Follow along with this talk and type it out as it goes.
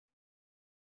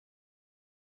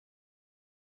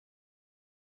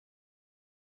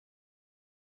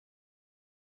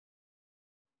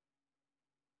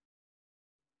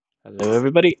Hello,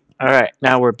 everybody. All right,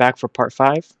 now we're back for part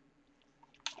 5.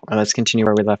 Let's continue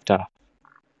where we left off.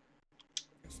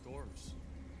 Storms.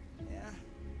 Yeah,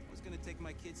 I was gonna take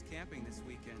my kids camping this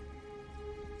weekend.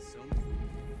 So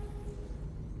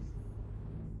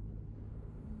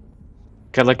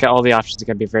Gotta look at all the options. You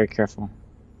gotta be very careful.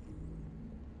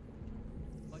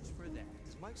 much for that.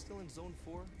 Is Mike still in zone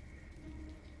 4?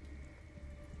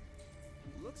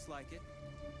 Looks like it.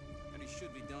 And he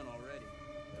should be done already.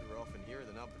 Better off in here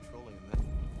than out patrolling in that.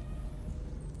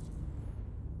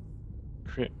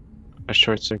 Create a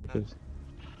short circuit.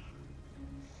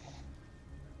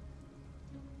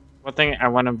 One thing I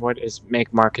want to avoid is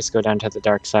make Marcus go down to the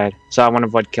dark side. So I want to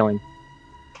avoid killing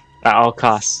at all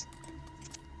costs.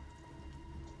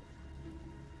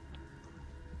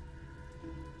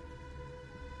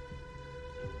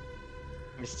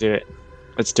 Let's do it.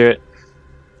 Let's do it.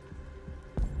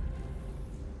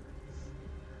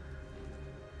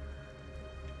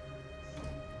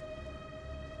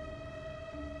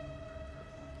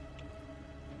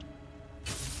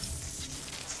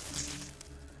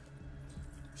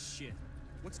 Shit.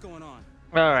 What's going on?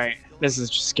 Alright, this is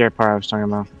just scare part I was talking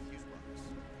about.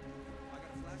 I got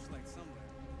a flashlight somewhere.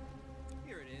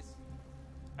 Here it is.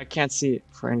 I can't see it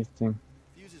for anything.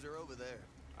 Fuses are over there.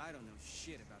 I don't know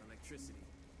shit about electricity.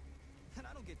 And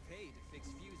I don't get paid to fix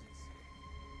fuses.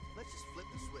 Let's just flip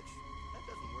the switch. That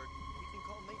doesn't work. We can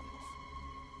call maintenance.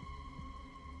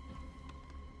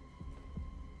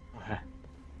 Okay.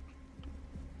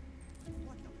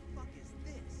 What the fuck is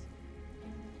this?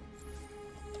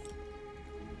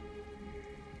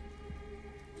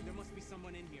 There must be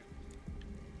someone in here.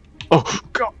 Oh,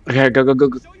 go! Okay, go, go, go,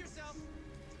 go. Show yourself!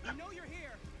 You know you're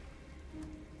here!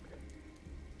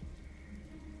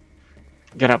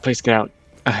 Get out, please, get out.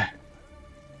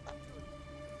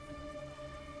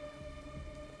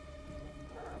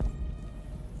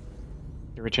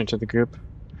 You return to the group.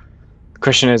 The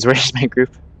question is, where's my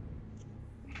group?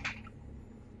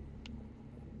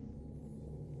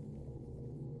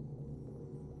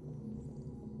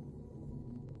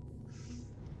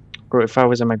 Or if I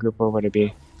was in my group, where would it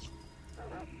be?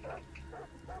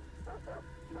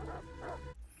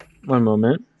 One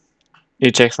moment. You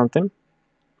check something?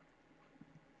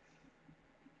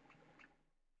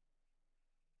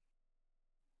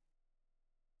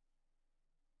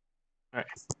 Alright.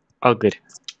 All good.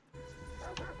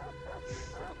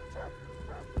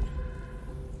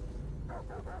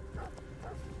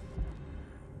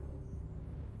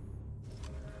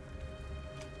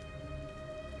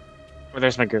 Oh,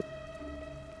 there's my group.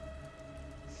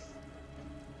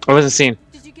 I wasn't seen.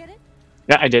 Did you get it?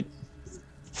 Yeah, I did.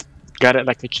 Got it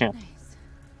like a champ. Nice.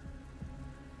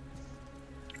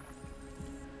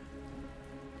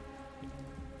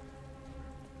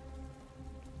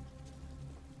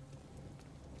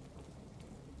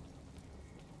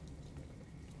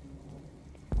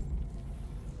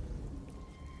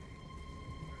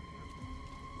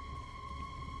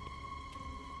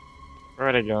 Where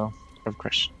would I go? Of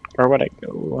course. Where would I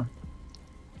go?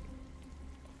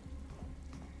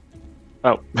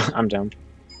 Oh, I'm down.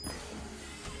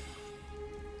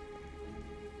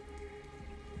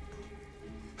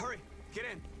 Hurry! Get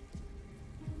in!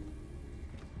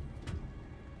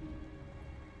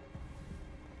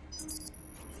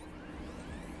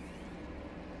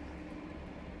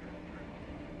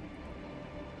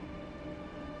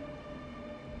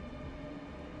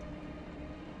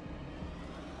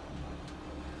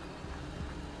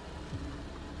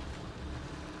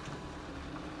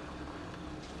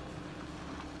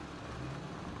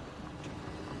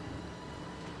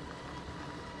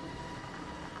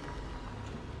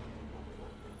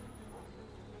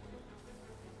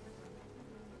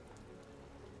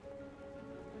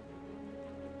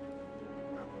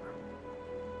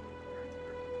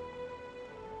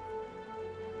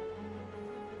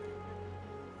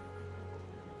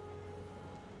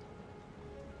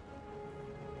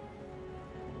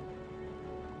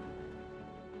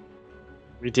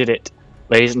 We did it.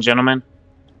 Ladies and gentlemen,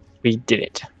 we did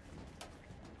it.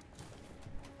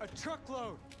 A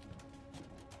truckload!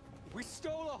 We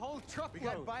stole a whole truckload! We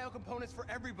got biocomponents for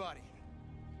everybody!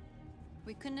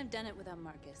 We couldn't have done it without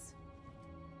Marcus.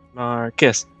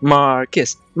 Marcus,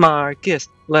 Marcus, Marcus,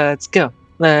 let's go,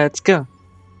 let's go.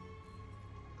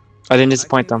 I didn't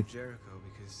disappoint them. Jericho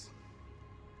because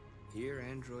here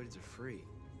androids are free.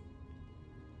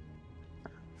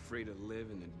 Free to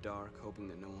live in the dark, hoping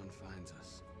that no one finds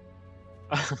us.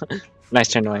 Nice Free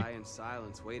to turn away. die in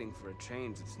silence, waiting for a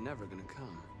change that's never gonna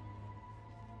come.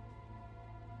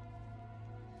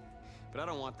 But I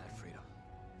don't want that freedom.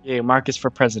 Yeah, Marcus for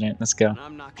president. Let's go. And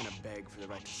I'm not gonna beg for the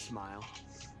right to smile.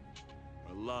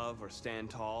 or love, or stand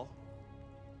tall.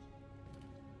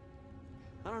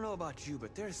 I don't know about you,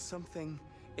 but there's something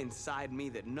inside me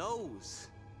that knows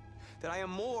that I am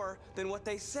more than what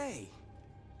they say.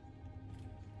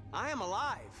 I am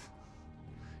alive,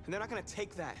 and they're not gonna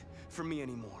take that from me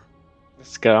anymore.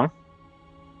 Let's go.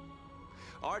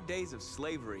 Our days of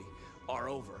slavery are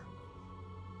over.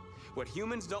 What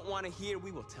humans don't want to hear,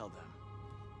 we will tell them.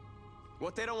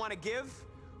 What they don't want to give,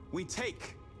 we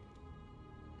take.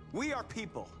 We are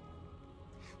people.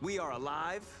 We are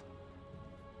alive.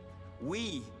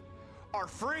 We are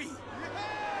free.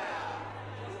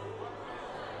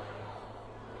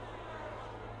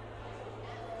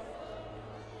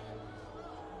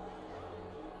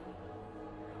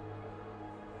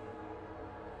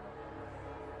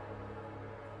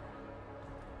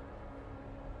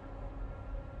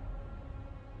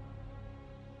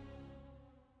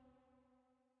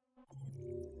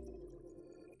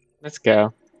 Let's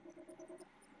go.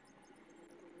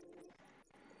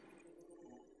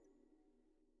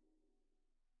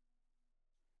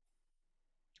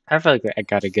 I feel like I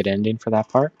got a good ending for that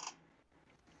part.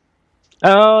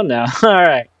 Oh no.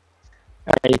 Alright.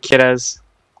 Alright, kiddos.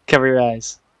 Cover your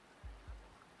eyes.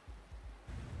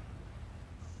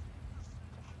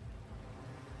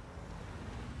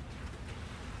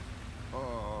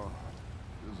 Oh,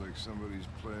 feels like somebody's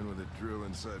playing with a drill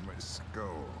inside my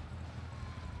skull.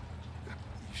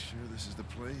 You sure this is the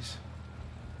place?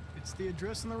 It's the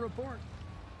address in the report.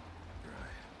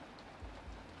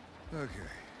 Right. Okay.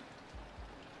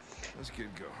 Let's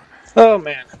get going. Oh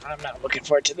man, I'm not looking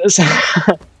forward to this.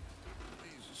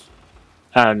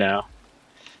 Oh no.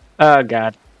 Oh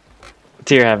god.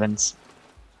 Dear heavens.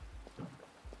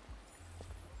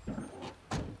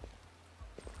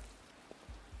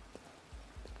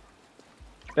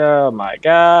 Oh my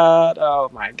god. Oh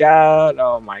my god.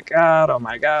 Oh my god. Oh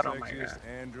my god. Oh my god.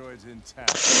 Androids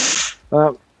intact.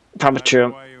 Well, probably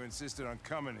true. Why you insisted on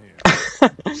coming here?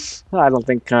 I don't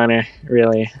think Connor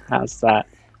really has that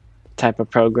type of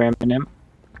program in him.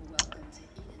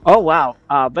 Oh wow,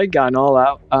 they've gone all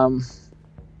out. I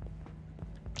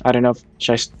don't know if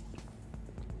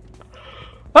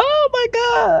oh my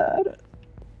god!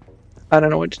 I don't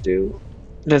know what to do.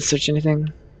 Did I search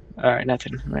anything? Alright,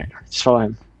 nothing. Alright, just follow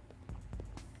him.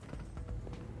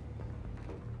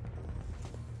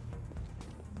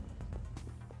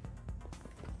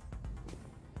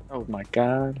 Oh my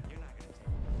god.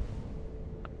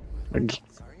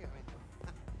 Sorry, I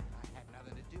had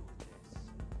nothing to do with this.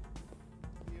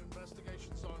 The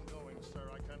investigation's ongoing, sir.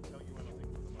 I can't tell you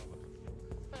anything for the moment.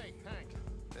 Hey, Hank.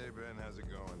 Hey, Ben, how's it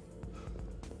going?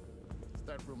 It's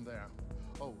that room there.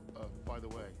 Oh, by the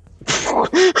way.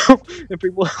 If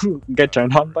people get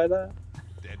turned on by that.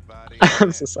 Dead body?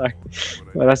 I'm so sorry.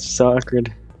 Well, that's just so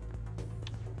awkward.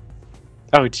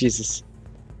 Oh, Jesus.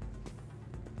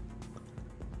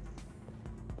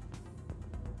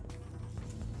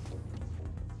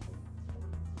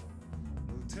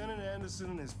 Lieutenant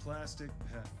Anderson and his plastic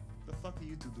pet. The fuck are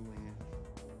you two doing here?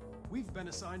 We've been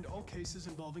assigned all cases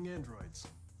involving androids.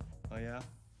 Oh yeah?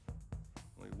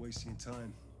 Well, you're wasting your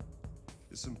time.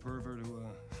 There's some pervert who,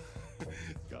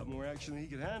 got more action than he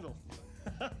could handle.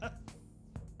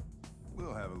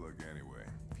 We'll have a look anyway,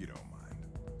 if you don't mind.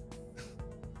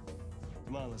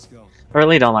 Come on, let's go. I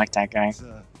really don't like that guy. It's,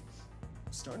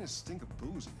 starting to stink of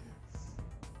booze in here.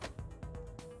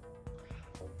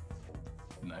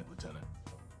 Good night, Lieutenant.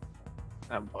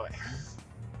 Oh boy.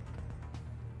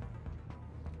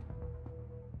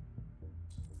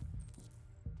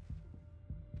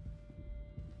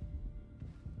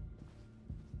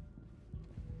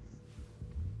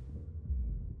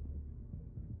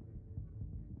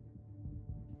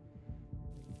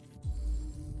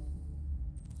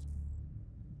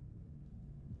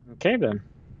 Okay then.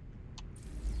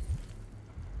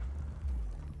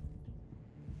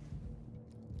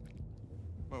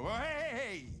 Whoa,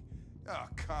 hey! Oh,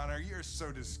 Connor, you're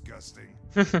so disgusting.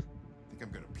 I think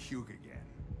I'm gonna puke again.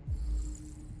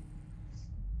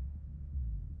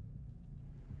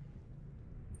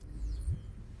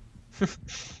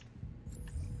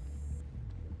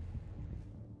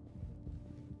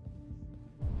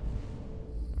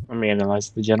 Let me analyze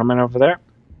the gentleman over there.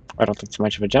 I don't think too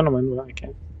much of a gentleman, but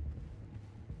okay.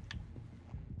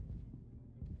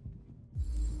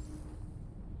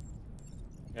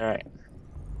 Alright.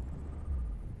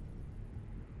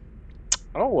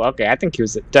 Oh, okay. I think he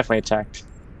was definitely attacked.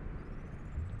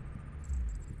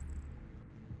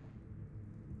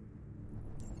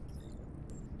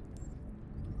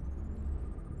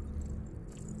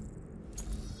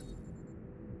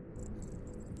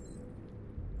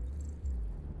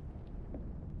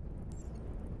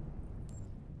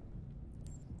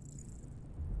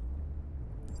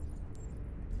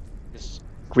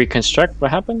 reconstruct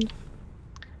what happened?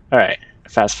 Alright,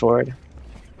 fast forward.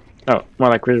 Oh, more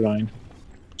like rewind.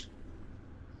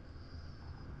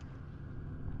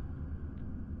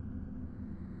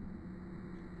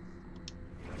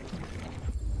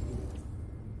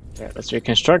 Okay, let's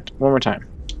reconstruct one more time.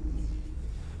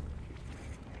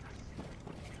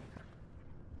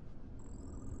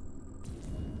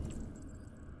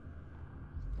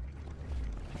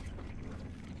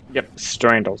 Yep,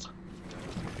 strangled.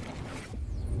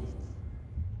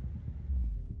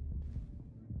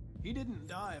 He didn't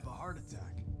die of a heart attack.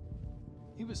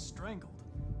 He was strangled.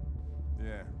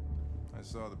 Yeah, I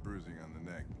saw the bruising on the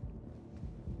neck.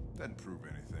 Doesn't prove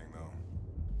anything, though.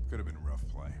 Could have been rough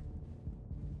play.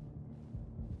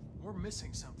 We're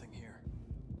missing something here.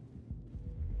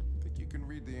 Think you can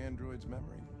read the android's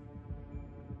memory?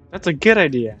 That's a good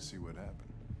idea. See what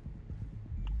happened.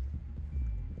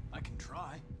 I can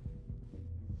try.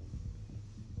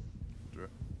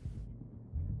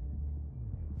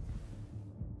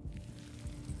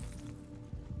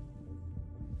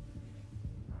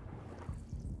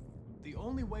 The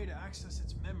only way to access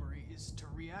its memory is to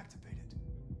reactivate it.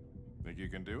 Think you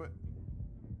can do it?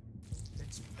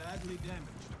 It's badly damaged.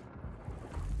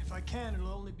 If I can,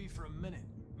 it'll only be for a minute,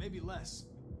 maybe less.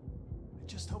 I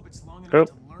just hope it's long enough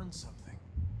to learn something.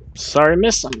 Sorry,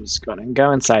 miss. I'm just gonna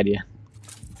go inside you.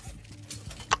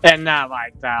 And not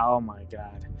like that. Oh my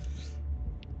god.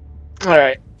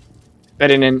 Alright. I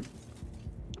didn't.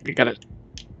 We gotta.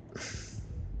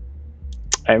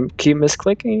 I keep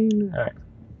misclicking. Alright.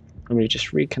 Let me just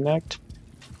reconnect.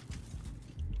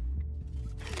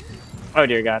 Oh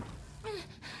dear god.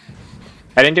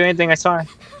 I didn't do anything, I saw her.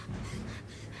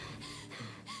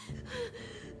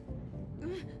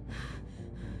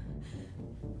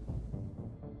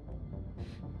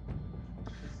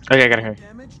 Okay, I gotta hurry.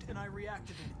 Damaged and I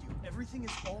reactivated you. Everything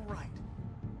is all right.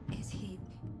 Is he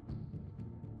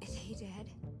dead?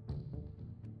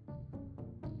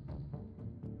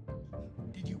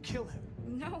 Did you kill him?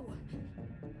 No.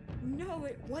 No,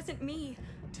 it wasn't me.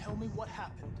 Tell me what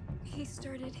happened. He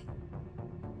started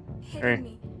hitting Alright.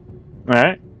 me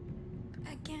Alright.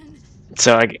 again.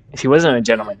 So he wasn't a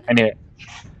gentleman. I knew it.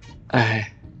 I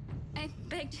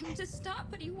begged him to stop,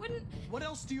 but he wouldn't. What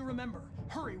else do you remember?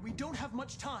 Hurry, we don't have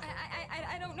much time.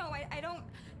 I don't know. I don't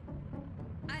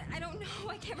know.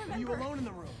 I can't remember. Were you alone in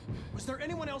the room? Was there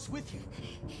anyone else with you?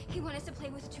 He wanted us to play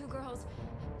with two girls.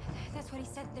 That's what he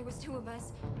said. There was two of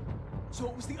us. So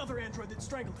it was the other android that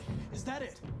strangled him. Is that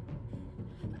it?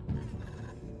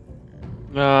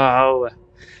 No.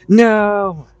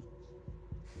 No.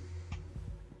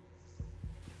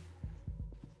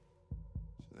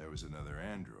 So there was another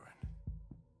android.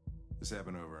 This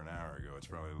happened over an hour ago. It's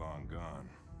probably long gone.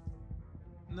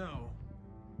 No.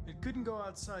 It couldn't go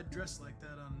outside dressed like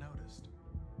that unnoticed.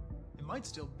 It might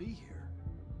still be here.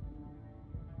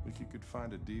 Think you could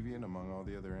find a deviant among all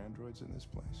the other androids in this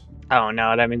place? Oh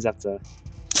no, that means I have to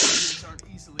Deviants aren't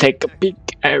easily take a detected.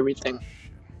 peek at everything.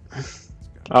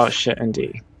 Oh shit,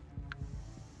 indeed.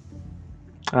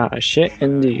 Ah, shit,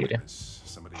 indeed.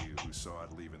 Somebody who saw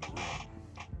it leaving the room.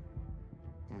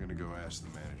 I'm gonna go ask the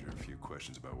manager a few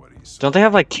questions about what he saw. Don't they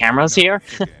have like cameras No, here?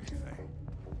 think anything.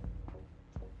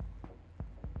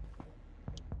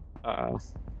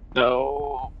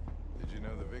 No. Did you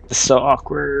know the victim? It's so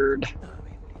awkward. No, I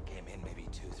mean, we came in maybe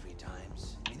 2-3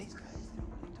 times. I mean, these guys, they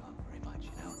don't really talk very much,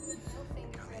 you know? They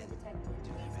come in,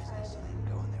 do their business, and then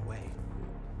go on their way.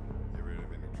 You ever had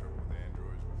any trouble with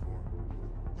androids before?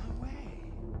 No way.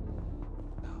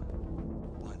 No.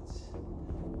 Once,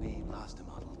 we lost a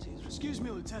Model 2. Excuse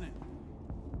me, Lieutenant.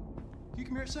 Can you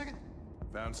come here a second?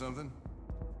 Found something?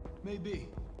 Maybe.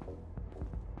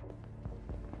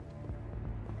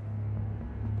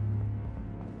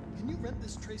 Can you rent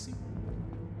this, Tracy?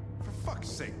 For fuck's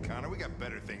sake, Connor, we got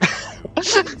better things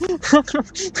to do.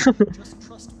 Just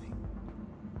trust me.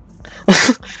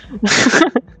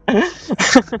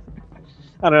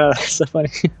 I don't know, that's so funny.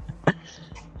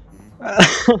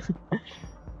 Hello.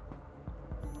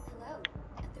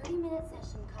 A 30-minute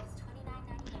session costs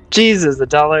 $29.99. Jesus,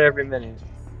 $1 every minute.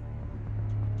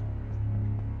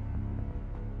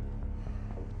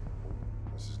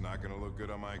 This is not gonna look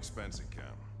good on my expense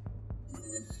account.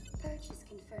 Purchase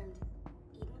confirmed.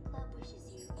 Eden Club wishes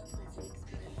you a pleasant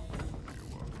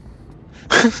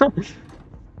experience.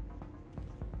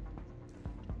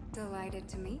 Delighted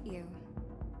to meet you.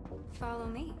 Follow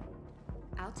me.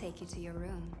 I'll take you to your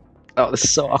room. Oh, this is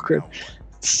so awkward.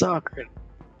 It's so awkward.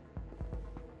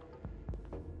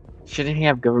 Shouldn't he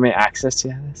have government access to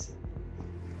this?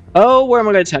 Oh, where am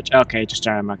I going to touch? Okay, just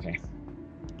arm. Okay.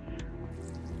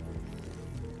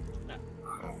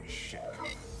 Oh shit. What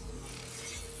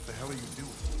the hell are you doing?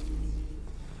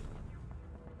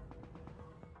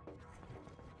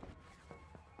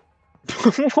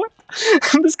 What?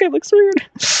 This guy looks weird.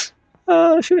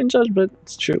 I shouldn't judge, but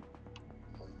it's true.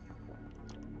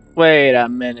 Wait a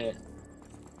minute.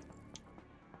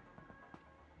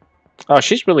 Oh,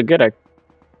 she's really good at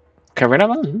covering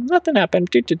up. Nothing happened.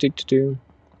 Do.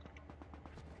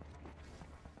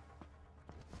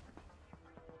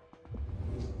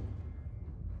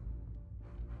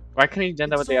 Why couldn't he do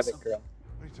that with the other girl?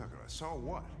 What are you talking about? Saw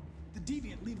what? The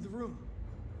deviant leave the room.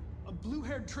 A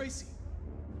blue-haired Tracy.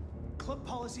 Club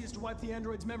policy is to wipe the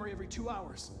android's memory every 2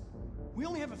 hours. We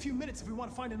only have a few minutes if we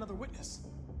want to find another witness.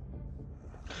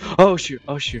 Oh shoot!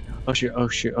 Oh shoot! Oh shoot! Oh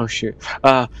shoot! Oh shoot!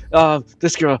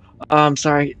 This girl. I'm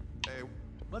sorry. Hey,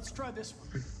 Let's try this one.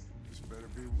 this better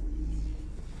be.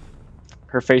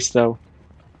 Her face though.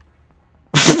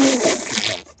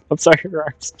 I'm sorry, her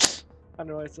arms. I don't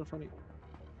know why it's so funny.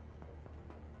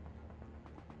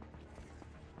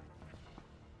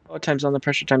 Oh, time's on the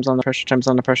pressure. Time's on the pressure. Time's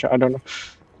on the pressure. I don't know.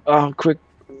 Oh, quick!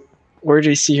 Where did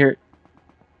he see her?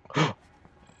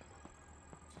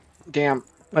 Damn.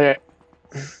 Okay.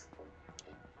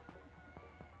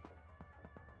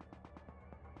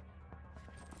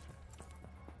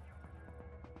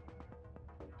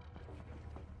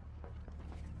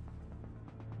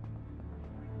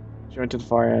 She went to the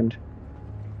far end.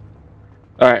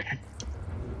 Alright.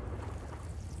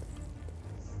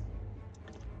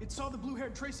 It saw the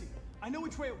blue-haired Tracy. I know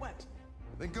which way it went.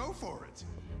 Then go for it.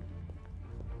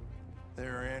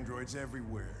 There are androids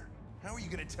everywhere. How are you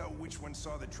gonna tell which one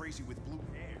saw the Tracy with blue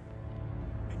hair?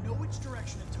 I know which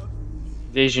direction it took.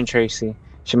 The Asian Tracy.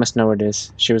 She must know where it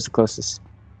is. She was the closest.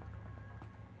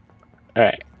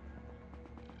 Alright.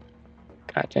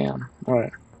 Goddamn.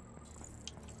 Alright.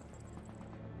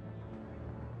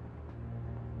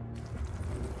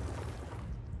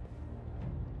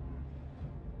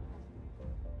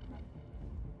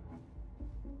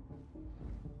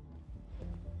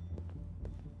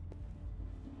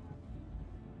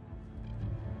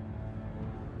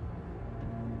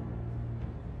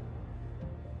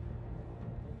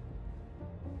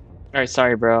 Alright,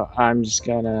 sorry bro. I'm just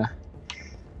gonna...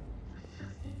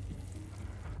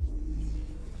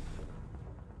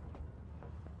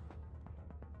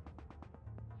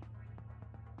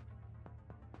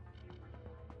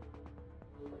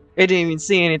 It didn't even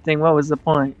see anything. What was the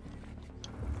point?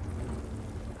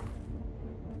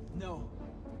 No.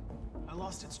 I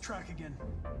lost its track again.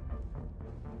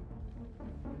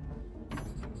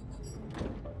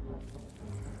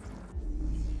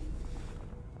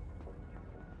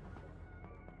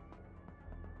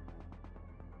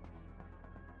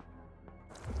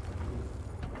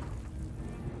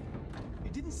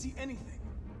 It didn't see anything.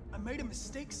 I made a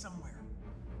mistake somewhere.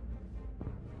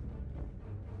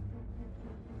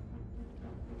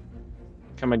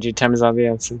 Come on, G, time is of the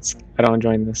essence. I don't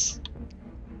join this.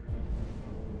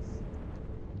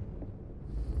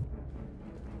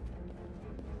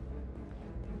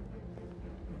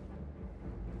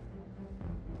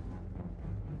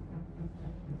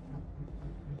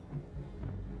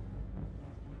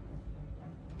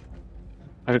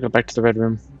 I have to go back to the red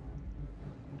room.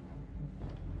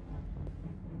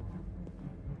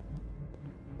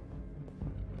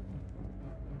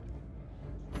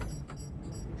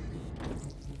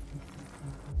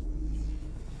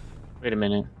 Wait a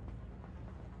minute.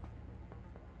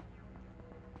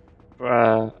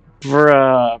 Bruh,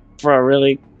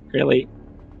 really? Really?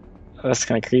 That's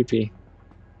kind of creepy.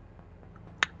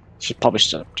 Should probably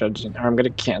stop judging, or I'm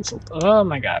gonna cancel. Oh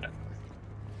my god.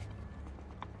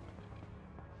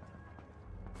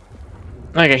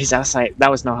 Okay, he's outside. That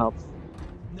was no help.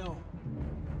 No.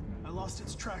 I lost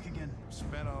its track again.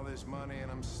 Spent all this money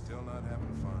and I'm still not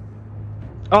having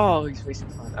fun. Oh, he's wasting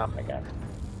fun. Oh my god.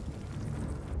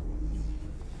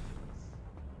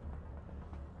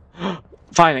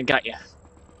 Fine, I got you.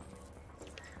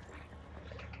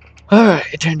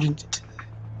 Alright, it turned into...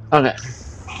 Okay.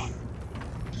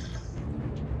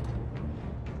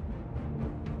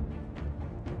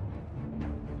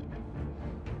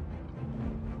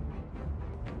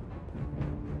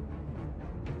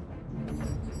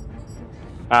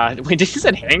 Wait, did you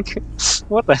say Hank?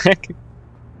 What the heck?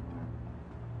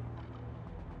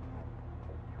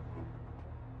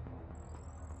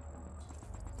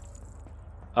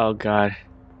 Oh god.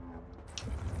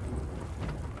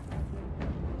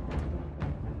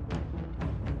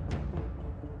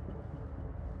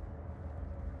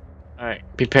 Alright,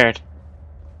 prepared.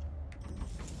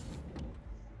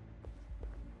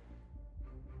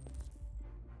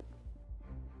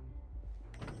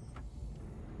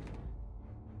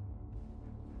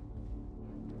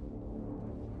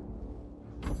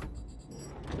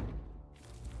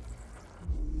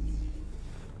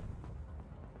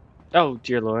 Oh,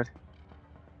 dear Lord.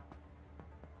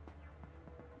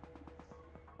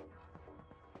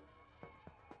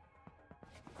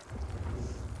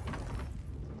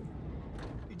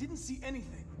 You didn't see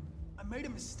anything. I made a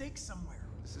mistake somewhere.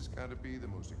 This has got to be the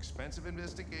most expensive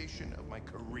investigation of my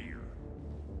career.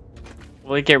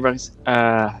 Will it get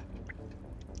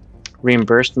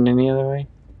reimbursed in any other way?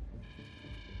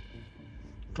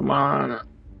 Come on.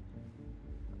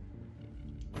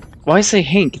 Why say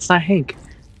Hank? It's not Hank.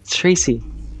 It's Tracy.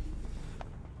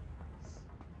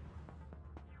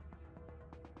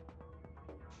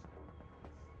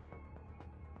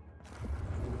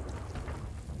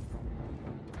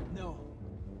 No.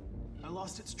 I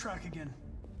lost its track again.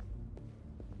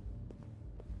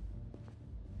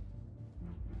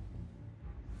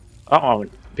 Uh-oh.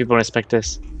 People don't expect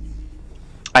this.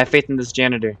 I have faith in this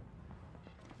janitor.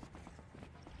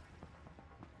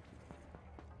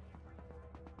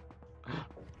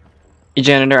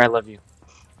 Janitor, I love you.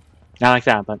 Not like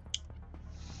that, but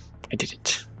I did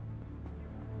it.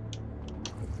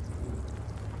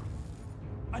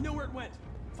 I know where it went.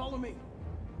 Follow me.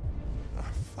 Oh,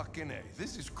 fucking A.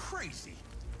 This is crazy.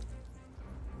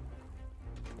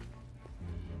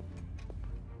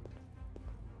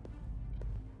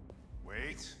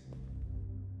 Wait.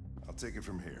 I'll take it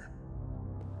from here.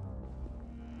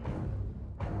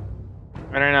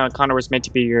 I don't know. Connor was meant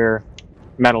to be your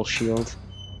metal shield.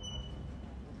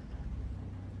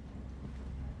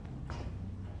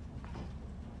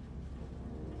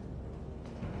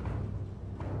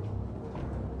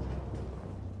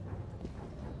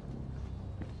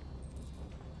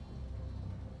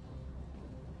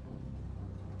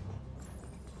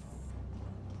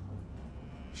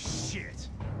 Shit.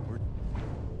 We're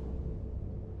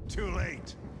too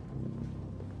late.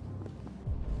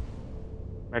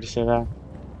 Why'd you say that?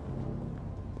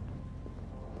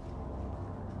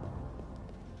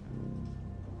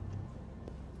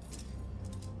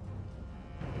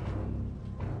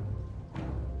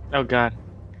 Oh god.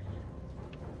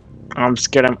 I'm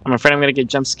scared. I'm afraid I'm gonna get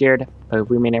jump scared, but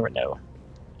we may never know.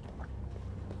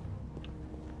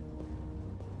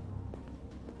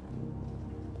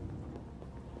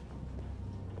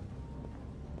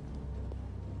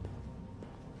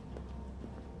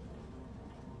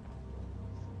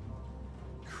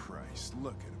 Christ,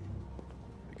 look at them.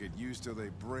 They get used till they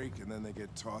break and then they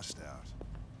get tossed out.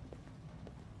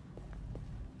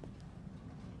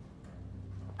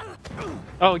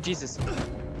 Oh Jesus.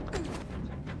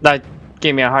 That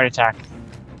gave me a heart attack.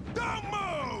 Don't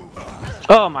move!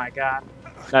 Oh my god.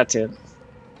 That's it.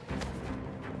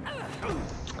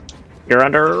 You're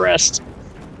under arrest.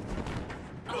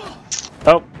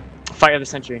 Oh, fight of the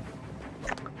century.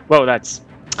 Whoa, that's...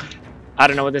 I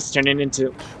don't know what this is turning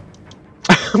into.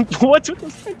 What's with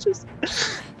those pictures?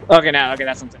 Okay, now, okay,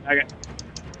 that's something. Okay.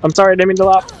 I'm sorry, I didn't mean to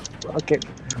laugh. Okay.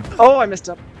 Oh, I messed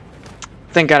up.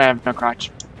 Thank God I have no crotch.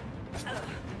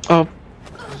 Oh.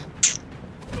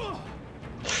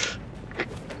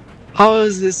 How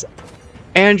is this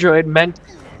android meant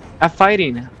at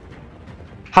fighting?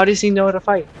 How does he know how to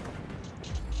fight?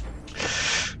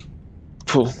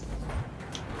 Cool.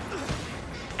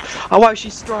 Oh wow,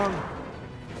 she's strong.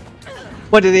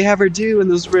 What did they have her do in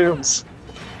those rooms?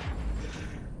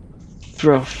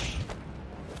 Throw.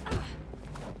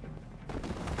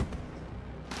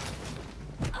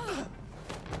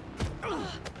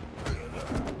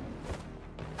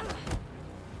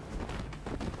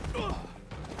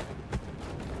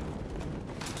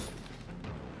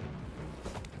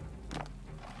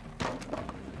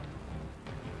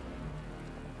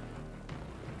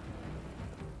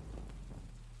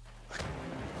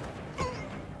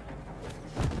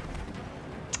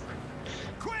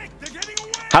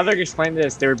 How they're explaining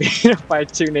this? They were beaten up by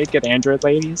two naked android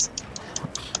ladies.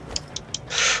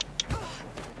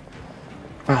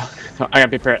 Oh, I gotta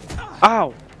be prepared.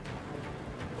 Ow!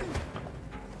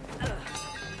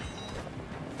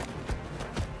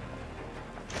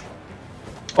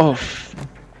 Oh,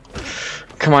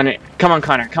 come on,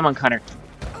 Connor, come on, Connor.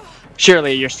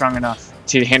 Surely you're strong enough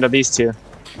to handle these two.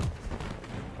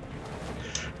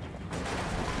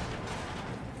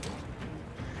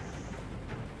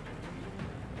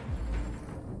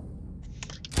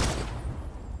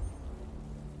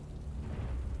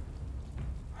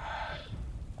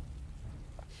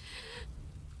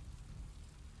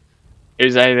 It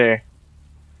was either...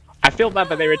 I feel bad,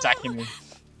 but they were attacking me.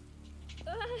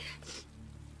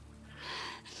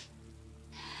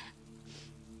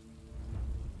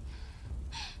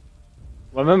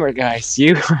 Remember, guys,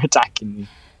 you were attacking me.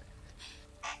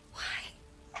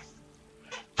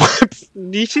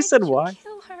 Why? She said why?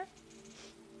 Kill her.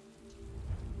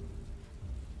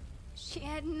 She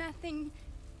had nothing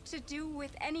to do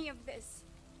with any of this.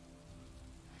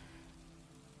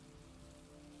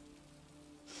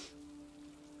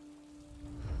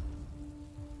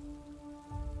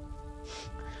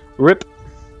 Rip.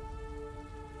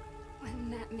 When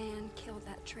that man killed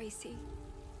that Tracy,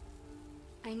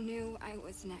 I knew I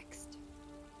was next.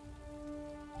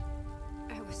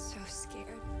 I was so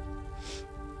scared.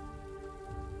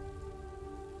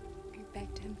 I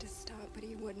begged him to stop, but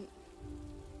he wouldn't.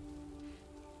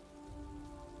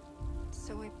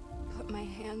 So I put my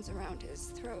hands around his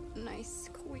throat and I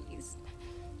squeezed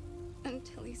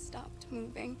until he stopped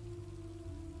moving.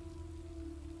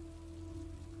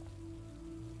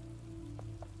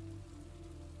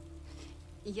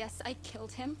 Yes, I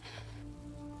killed him.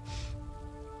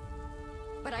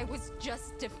 But I was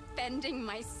just defending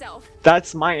myself.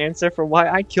 That's my answer for why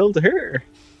I killed her.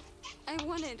 I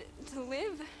wanted to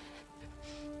live.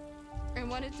 I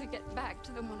wanted to get back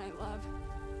to the one I love.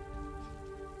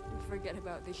 And forget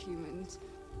about the humans.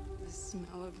 The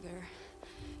smell of their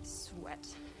sweat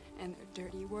and their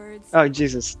dirty words. Oh,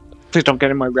 Jesus. Please don't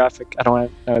get in my graphic. I don't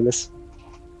want to know this.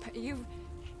 But you've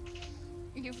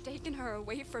taken her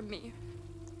away from me.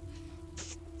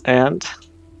 And?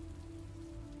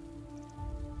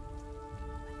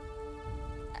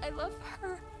 I love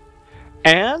her.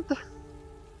 And?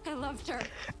 I loved her.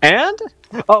 And?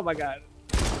 Oh my god.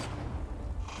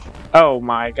 Oh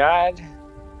my god.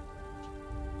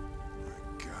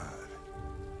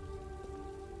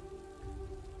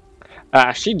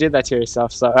 She did that to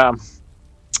herself, so,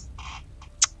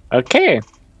 okay.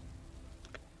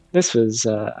 This was,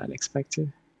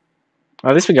 unexpected.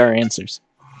 Well, at least we got our answers.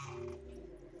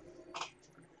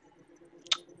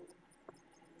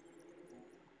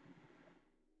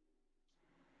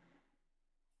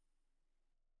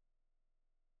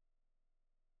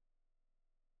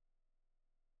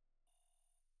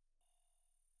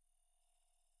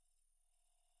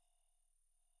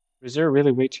 Is there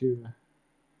really way too...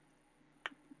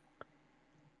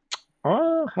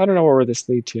 I don't know where this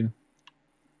lead to.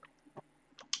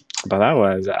 But that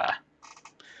was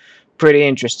pretty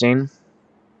interesting,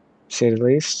 to say the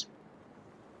least.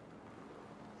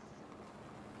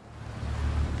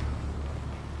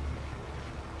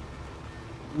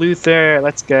 Luther,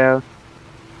 let's go.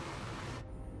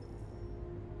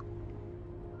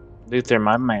 Luther,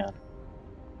 my man.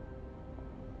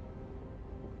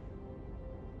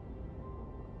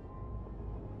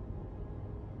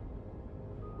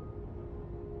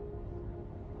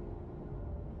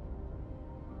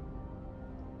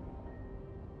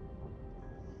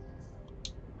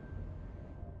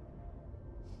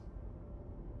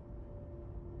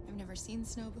 I've never seen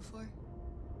snow before.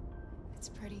 It's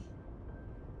pretty.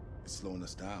 It's slowing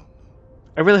us down.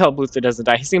 I really hope Luther doesn't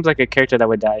die. He seems like a character that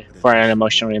would die for an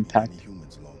emotional impact.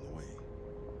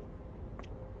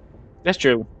 That's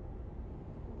true.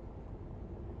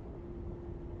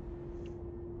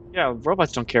 Yeah,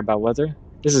 robots don't care about weather.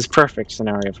 This is perfect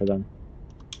scenario for them.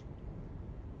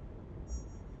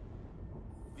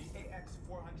 The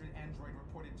AX-400 android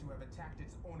reported to have attacked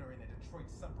its owner in a Detroit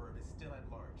suburb is still at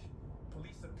large.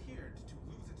 Police appeared to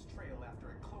lose its trail after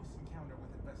a close encounter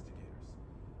with investigators.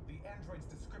 The android's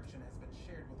description has been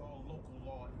shared with all local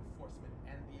law enforcement,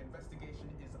 and the investigation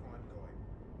is ongoing.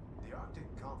 The Arctic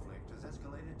conflict has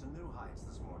escalated to new heights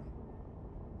this morning.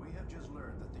 We have just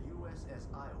learned that the USS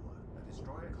Iowa, a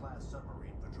destroyer-class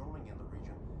submarine patrolling in the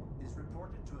region, is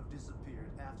reported to have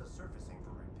disappeared after surfacing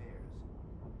for repairs.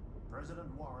 President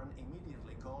Warren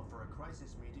immediately called for a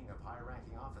crisis meeting of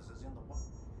high-ranking officers in the...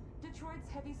 Detroit's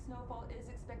heavy snowfall is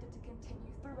expected to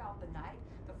continue throughout the night.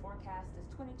 The forecast is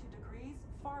 22 degrees,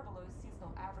 far below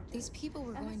seasonal averages. These people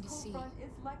we're going to see. Front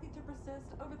is likely to persist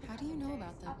over the How do you know days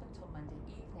about them? up until Monday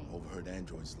evening. Overheard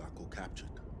androids Laco captured.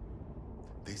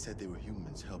 They said they were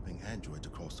humans helping androids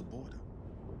across the border.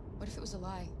 What if it was a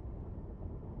lie?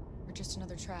 Or just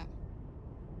another trap?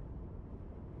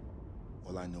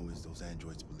 All I know is those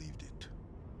androids believed it.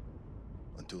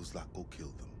 Until Zlatko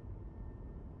killed them.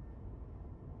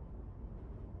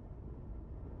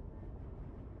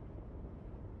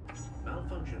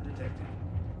 Malfunction detected.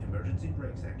 Emergency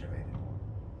brakes activated.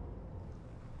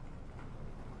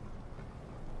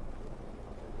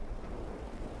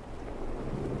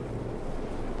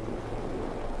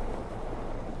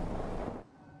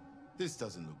 This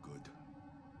doesn't look good.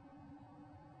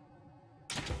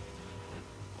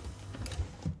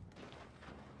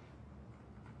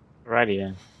 Righty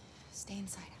then. Stay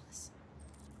inside, Alice.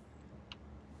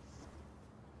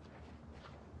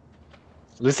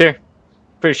 Luther,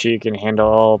 pretty sure you can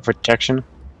handle protection.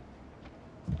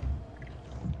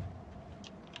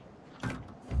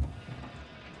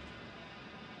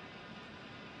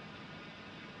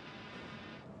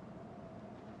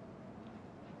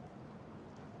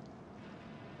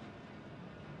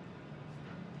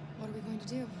 to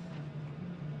do?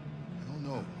 I don't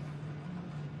know.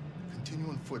 Continue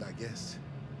on foot, I guess.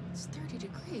 It's 30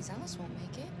 degrees. Alice won't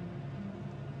make it.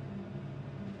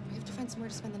 We have to find somewhere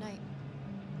to spend the night.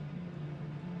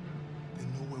 There's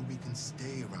nowhere we can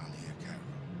stay around here, Kara.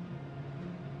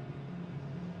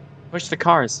 Push the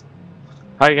cars.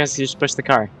 How you guys just push the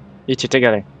car? You two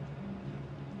together.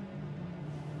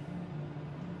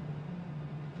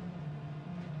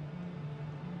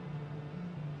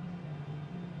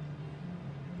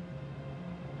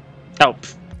 Oh,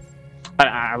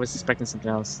 I was expecting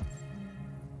something else.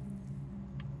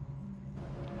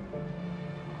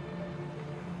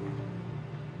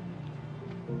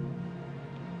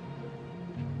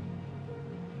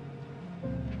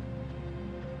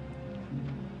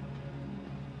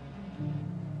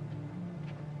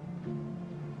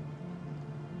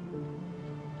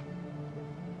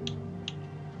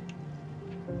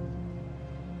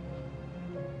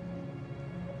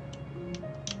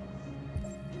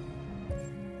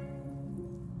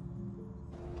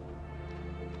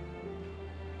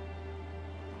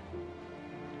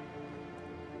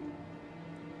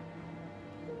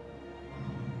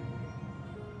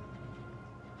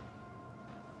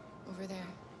 Over there.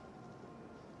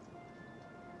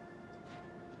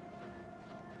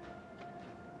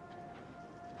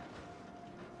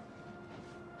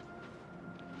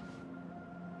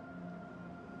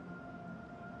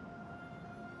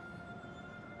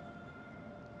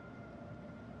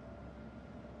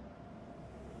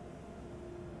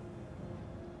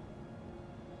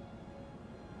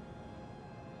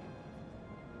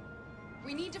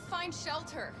 We need to find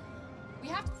shelter. We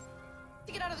have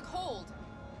to get out of the cold.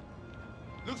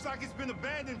 Looks like it's been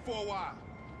abandoned for a while.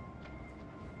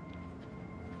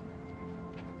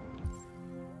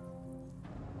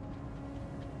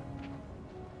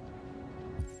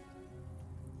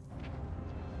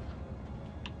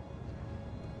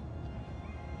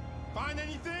 Find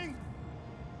anything?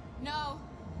 No.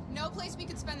 No place we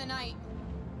could spend the night.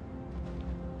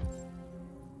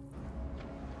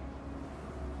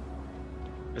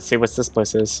 Let's see what this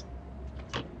place is.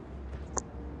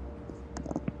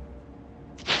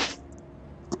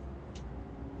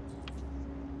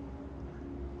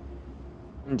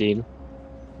 Indeed.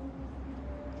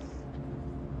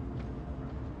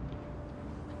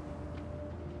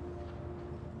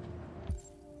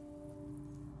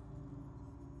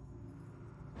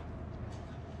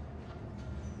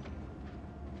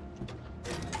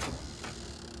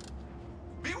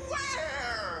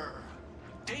 Beware!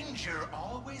 Danger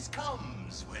always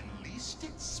comes when least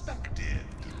expected.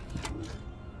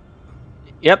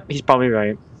 Yep, he's probably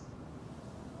right.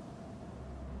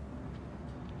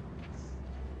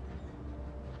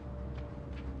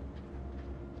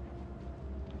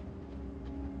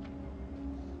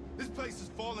 This place is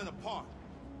falling apart.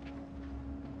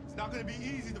 It's not going to be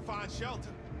easy to find shelter.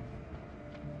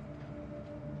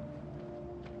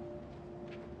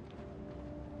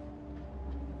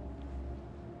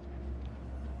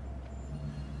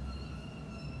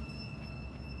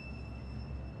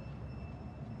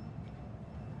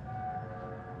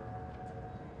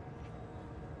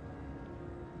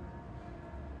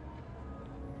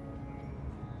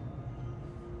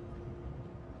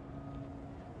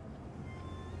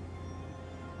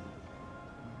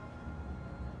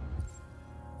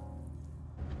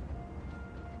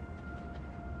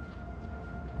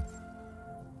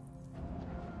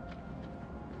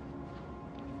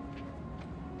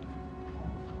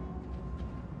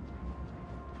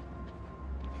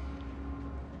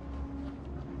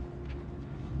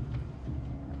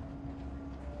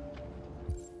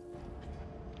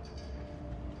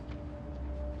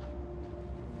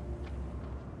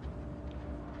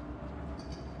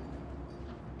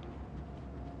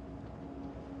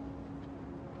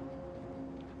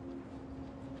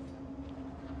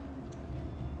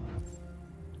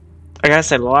 Like I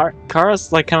said,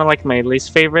 Kara's like kind of like my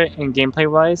least favorite in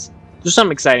gameplay wise. There's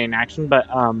some exciting action, but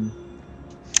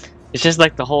it's just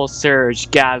like the whole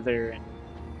surge, gather, and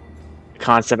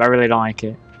concept. I really don't like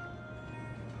it.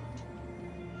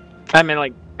 I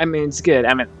mean, it's good.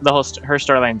 I mean, the whole her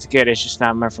storyline's good. It's just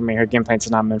not meant for me. Her gameplay's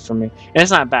not meant for me. And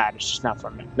it's not bad. It's just not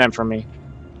for me. Meant for me.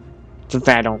 It's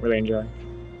something I don't really enjoy.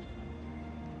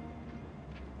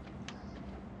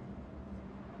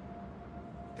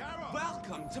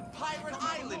 Welcome to Pirate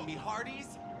Island, me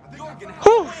hearties. You're gonna have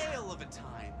a whale of a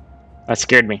time. That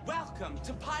scared me. Welcome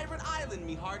to Pirate Island,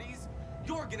 me hearties.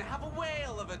 You're gonna have a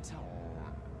whale of a time.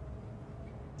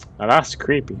 Now that's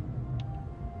creepy.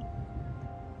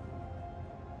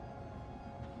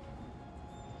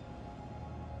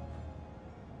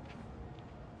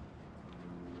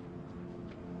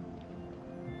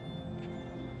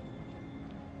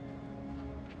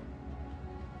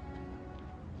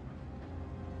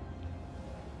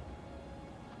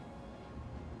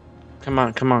 Come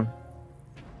on, come on.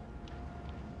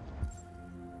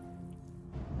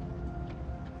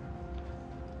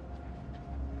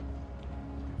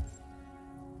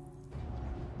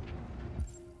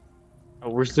 Oh,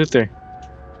 where's Luther?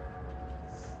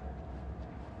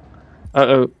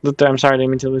 Uh-oh, Luther, I'm sorry, I didn't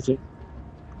mean to Luther.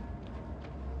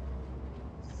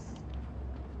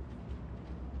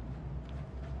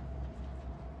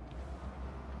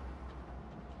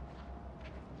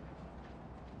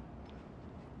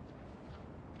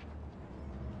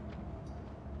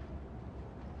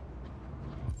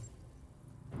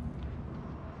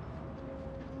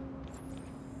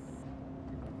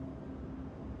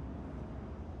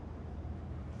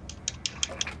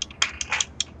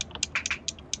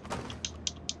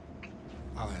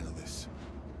 I'll handle this.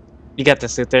 You got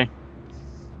this, Luther.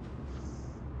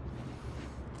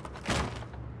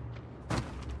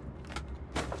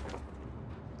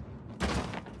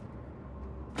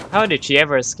 How did she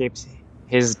ever escape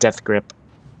his death grip?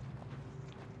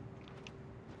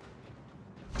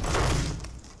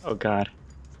 Oh god.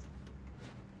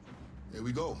 Here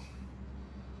we go.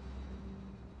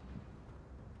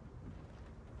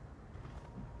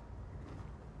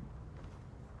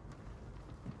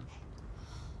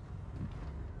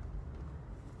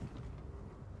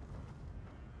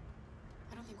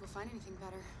 I don't think we'll find anything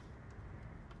better.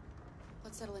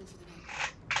 Let's settle in for the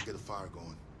night. I'll get a fire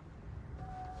going.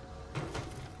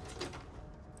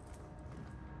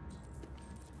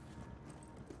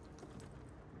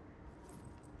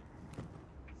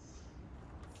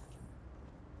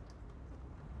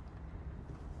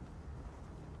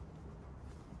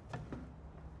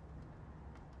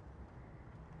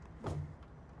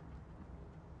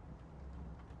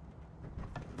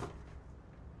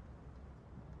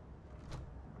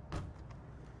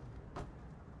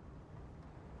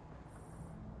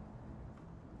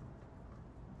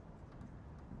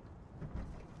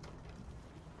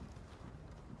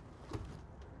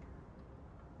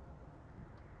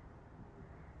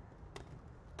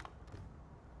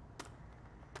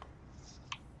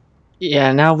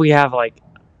 Yeah, now we have like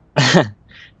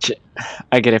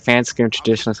I get a fan screen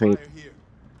traditional suite.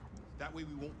 That way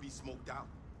we won't be smoked out.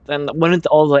 Then wouldn't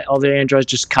all the other androids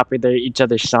just copy each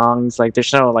other's songs? Like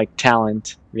there's no like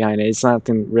talent behind it. It's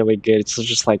nothing really good. It's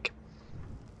just like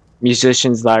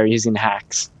musicians that are using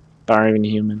hacks that aren't even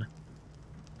human.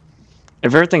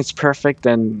 If everything's perfect,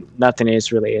 then nothing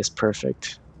really is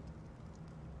perfect.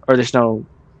 Or there's no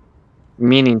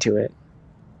meaning to it,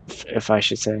 if I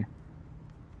should say.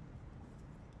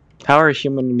 How are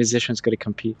human musicians going to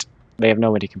compete? They have no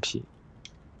way to compete.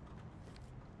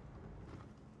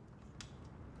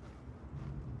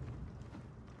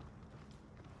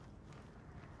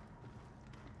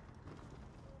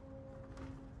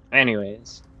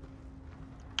 Anyways.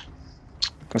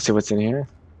 Let's see what's in here.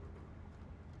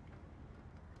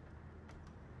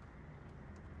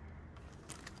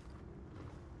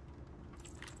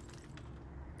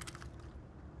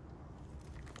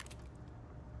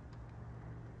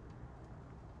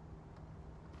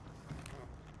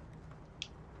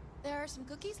 There are some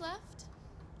cookies left.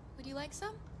 Would you like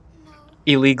some? No.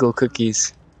 Illegal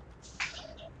cookies.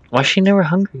 Why is she never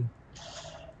hungry?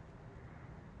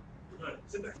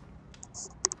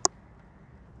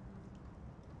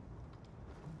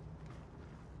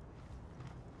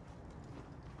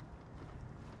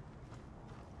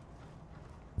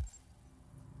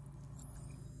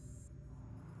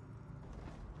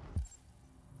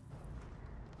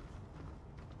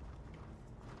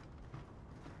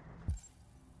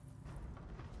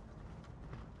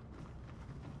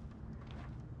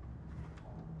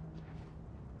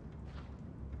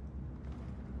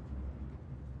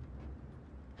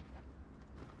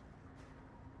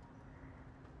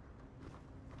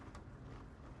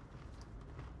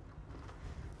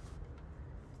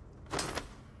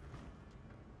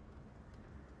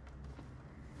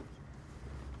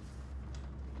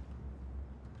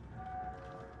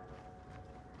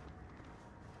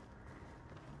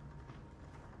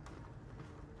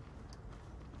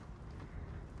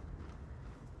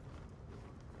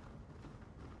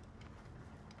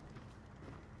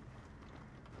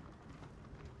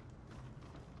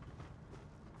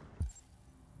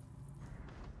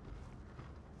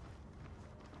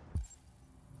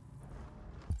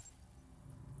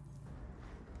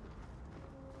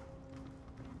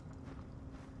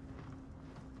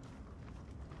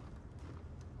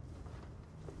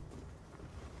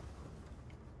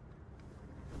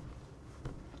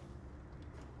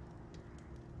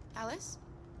 Alice?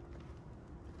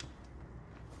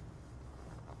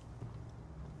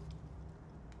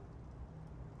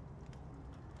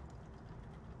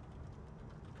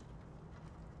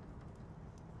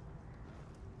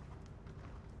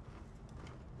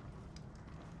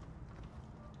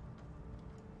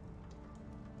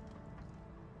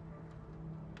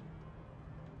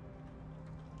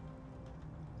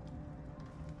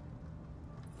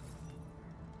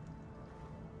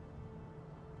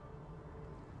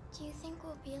 Do you think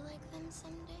we'll be like them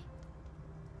someday?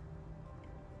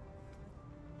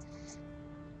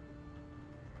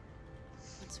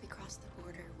 Once we cross the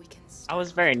border, we can I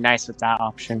was very nice with that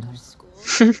option.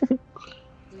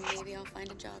 maybe I'll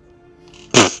find a job.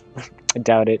 I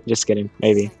doubt it. Just kidding.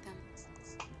 Maybe.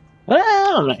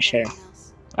 Well, I'm not sure.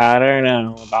 I don't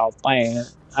know about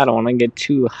that. I don't want to get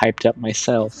too hyped up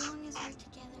myself.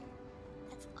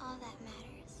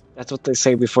 That's what they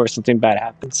say before something bad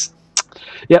happens.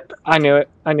 Yep, I knew it.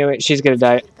 I knew it. She's gonna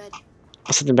die.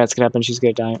 Something bad's gonna happen. She's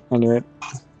gonna die. I knew it.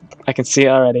 I can see it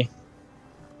already.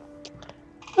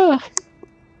 Ah.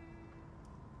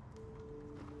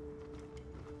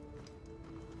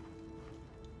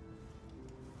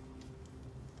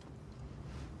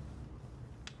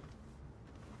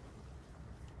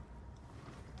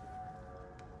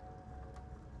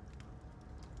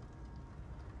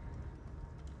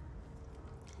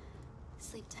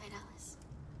 Sleep tight, Alice.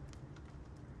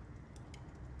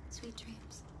 Sweet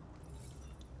dreams.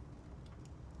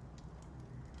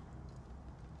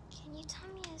 Can you tell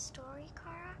me a story,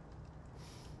 Kara?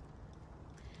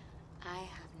 I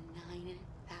have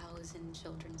 9,000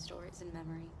 children's stories in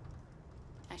memory.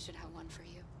 I should have one for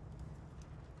you.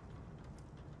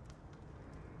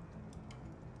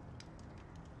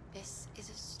 This is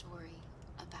a story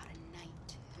about a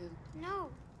knight who... No,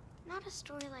 not a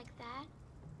story like that.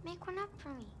 Make one up for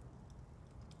me.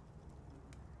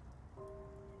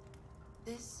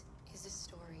 This is a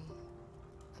story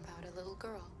about a little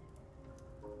girl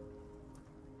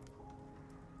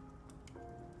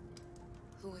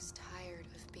who was tired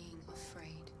of being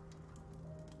afraid.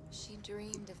 She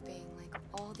dreamed of being like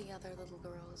all the other little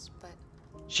girls, but...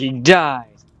 She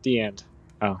died. The end.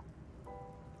 Oh.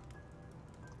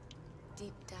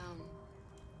 Deep down,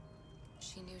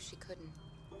 she knew she couldn't.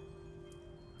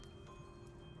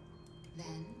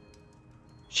 Then...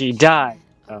 She died.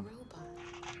 Oh.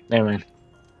 Never mind.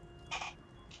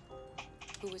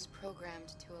 Who was programmed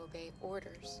to obey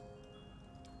orders,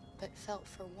 but felt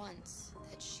for once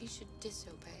that she should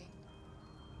disobey.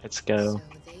 Let's go. So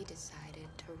they decided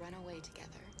to run away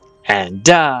together. And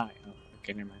die. Oh,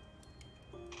 okay, never mind.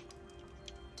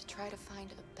 To try to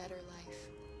find a better life.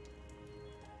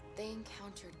 They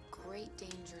encountered great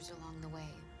dangers along the way,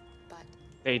 but...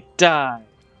 They died.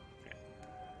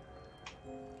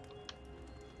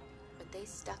 But they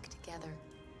stuck together.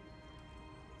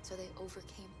 So they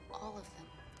overcame all of them.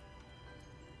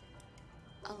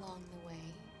 Along the way...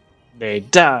 They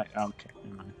died. Okay,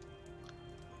 never mind.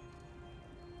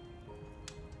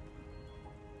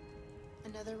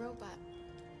 Another robot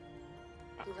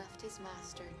who left his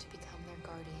master to become their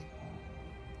guardian.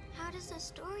 How does the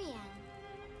story end?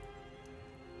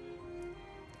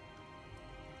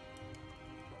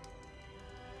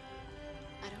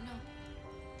 I don't know.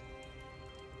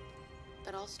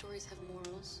 But all stories have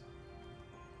morals.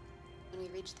 When we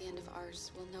reach the end of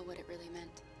ours, we'll know what it really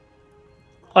meant.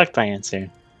 I like my answer.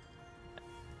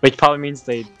 Which probably means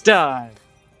they died.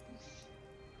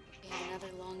 We have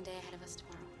another long day ahead of us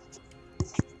tomorrow.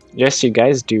 Yes, you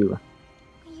guys do.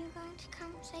 Are you going to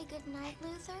come say goodnight,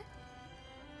 Luther?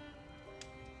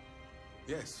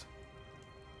 Yes.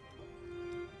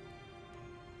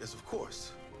 Yes, of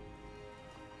course.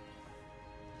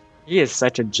 He is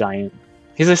such a giant.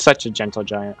 He's such a gentle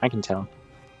giant. I can tell.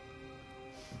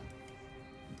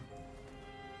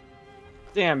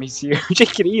 Damn, he's huge. He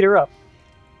can eat her up.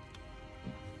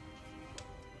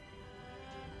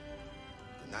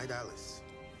 Good night, Alice.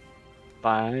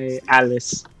 Bye,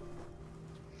 Alice.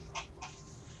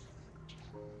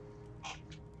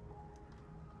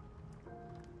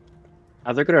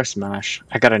 Are they gonna smash?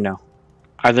 I gotta know.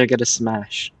 Are they gonna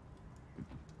smash?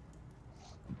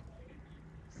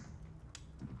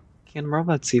 Can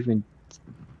robots even...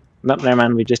 Nope, never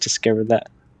mind. We just discovered that.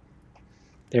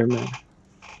 Never mind.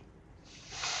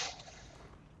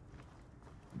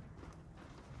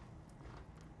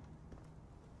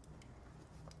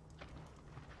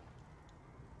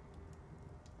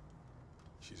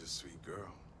 She's a sweet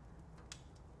girl.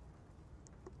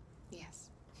 Yes.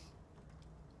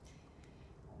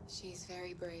 She's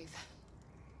very brave.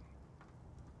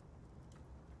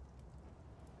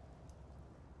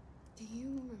 Do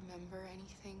you remember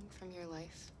anything from your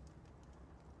life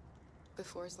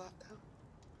before Zlatko?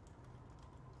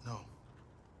 No.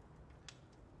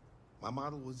 My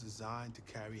model was designed to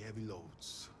carry heavy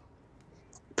loads.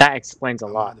 That explains a I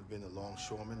lot. might have been a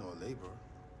longshoreman or a laborer.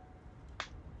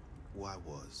 Who I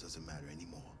was doesn't matter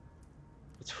anymore.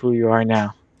 It's who you are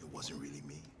now. It wasn't really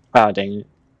me. Oh, dang it.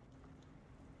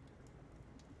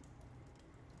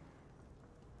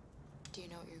 Do you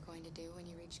know what you're going to do when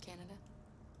you reach Canada?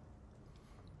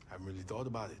 I haven't really thought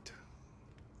about it.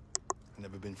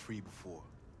 never been free before.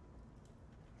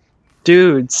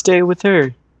 Dude, stay with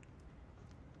her.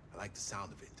 I like the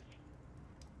sound of it.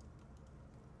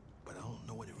 But I don't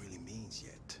know what it really means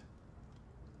yet.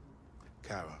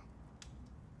 Kara,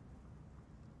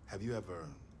 have you ever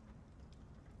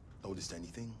noticed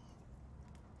anything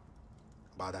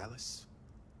about Alice?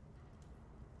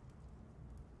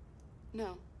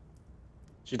 No.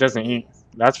 She doesn't eat.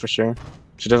 That's for sure.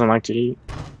 She doesn't like to eat.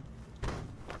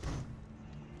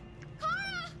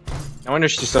 I wonder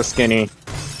if she's so skinny.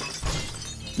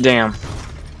 Damn.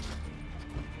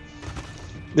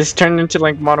 This turned into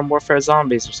like Modern Warfare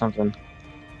zombies or something.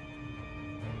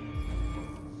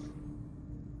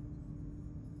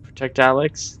 Protect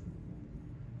Alex.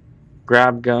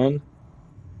 Grab gun.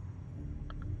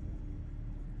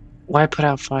 Why put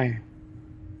out fire?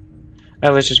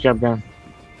 Oh, let's just grab gun.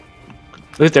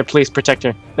 Luther, please protect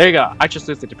her. There you go. I trust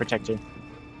Luther to protect her.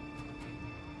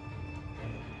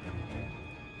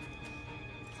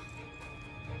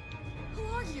 Who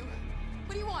are you?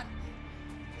 What do you want?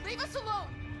 Leave us alone!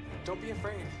 Don't be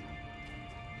afraid.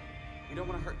 We don't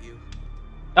want to hurt you.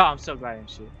 Oh, I'm so glad I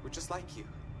didn't shoot. We're just like you.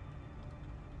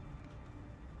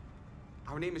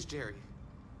 Our name is Jerry.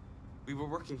 We were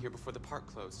working here before the park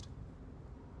closed.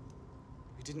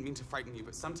 We didn't mean to frighten you,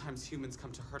 but sometimes humans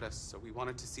come to hurt us, so we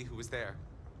wanted to see who was there.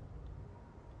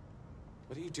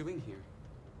 What are you doing here?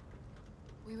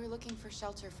 We were looking for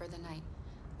shelter for the night.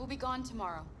 We'll be gone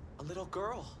tomorrow. A little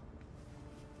girl.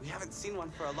 We haven't seen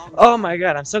one for a long time. Oh my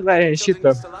god, I'm so glad I didn't shoot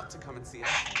them. Used to love to come and see us.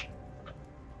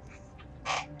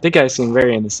 The guy seemed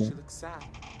very innocent. She looks sad.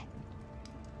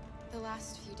 The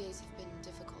last few days have been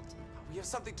difficult. We have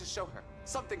something to show her.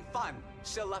 Something fun.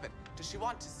 She'll love it. Does she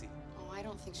want to see? Oh, I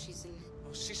don't think she's in...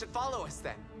 Well, she should follow us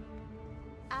then.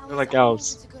 They're like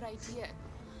elves. It's a good idea.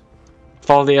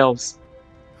 Follow the elves.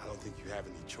 I don't think you have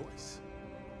any choice.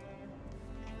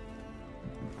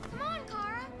 Come on,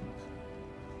 Kara.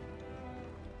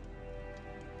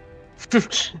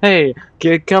 Hey,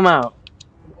 kid, come out.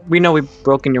 We know we've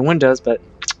broken your windows, but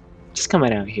just come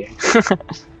on out here.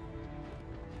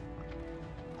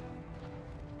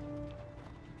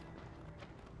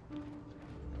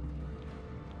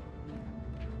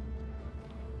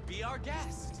 Be our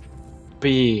guest.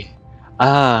 Be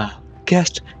our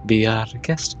guest. Be our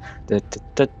guest. Da, da,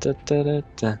 da, da, da,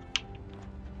 da.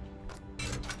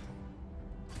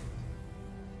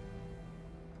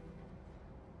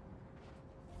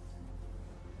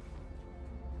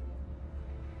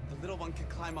 The little one can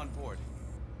climb on board.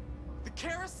 The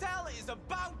carousel is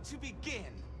about to begin.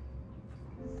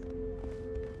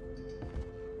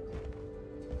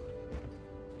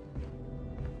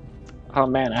 Oh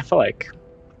man, I feel like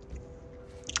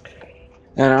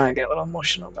I don't know, I get a little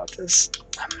emotional about this.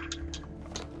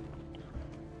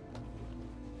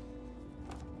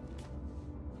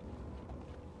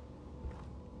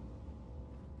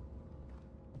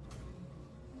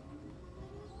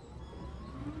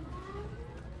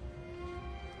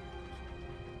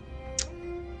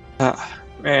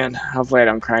 Man, hopefully I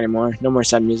don't cry anymore. No more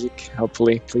sad music,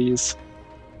 hopefully, please.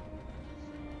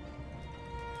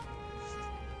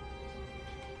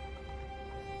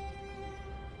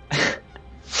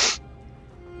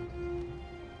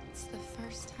 It's the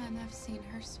first time I've seen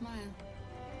her smile.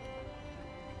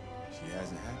 She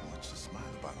hasn't had much to smile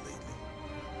about lately.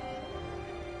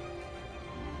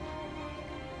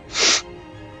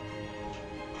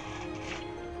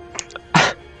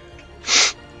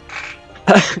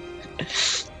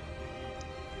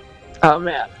 Oh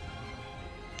man.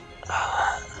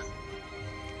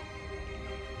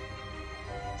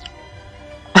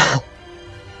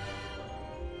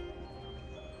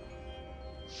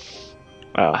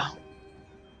 Wow.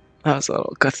 That was a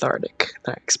little cathartic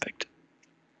than I expected.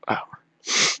 Wow.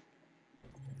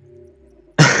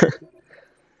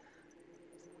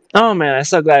 Oh man, I'm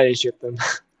so glad I shoot them.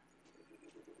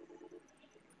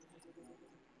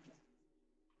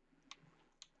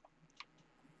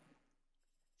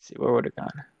 See, where would it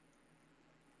gone?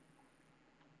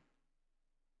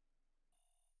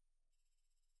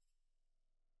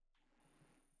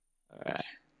 Alright.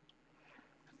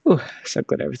 Ooh, so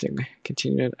glad everything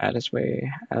continued at its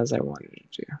way as I wanted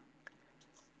it to.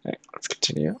 Alright, let's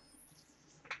continue.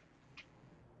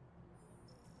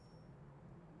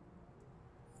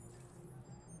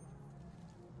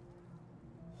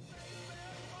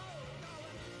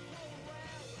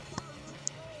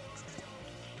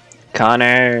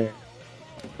 Connor!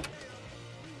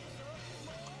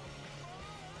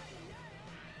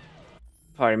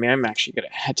 Pardon me, I'm actually gonna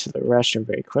head to the restroom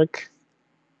very quick.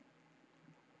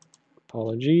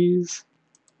 Apologies.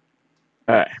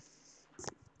 Alright.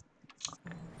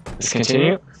 Let's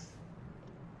continue.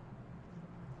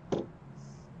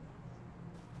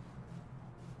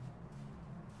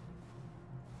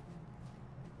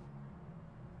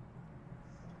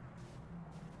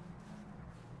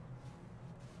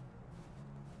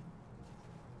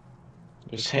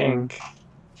 There's Hank.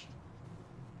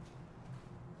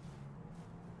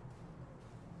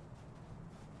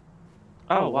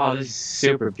 Oh wow, this is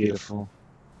super beautiful.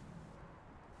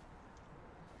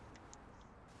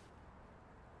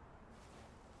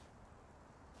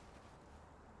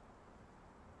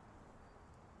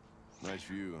 Nice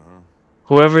view, huh?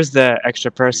 Whoever's the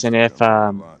extra person, if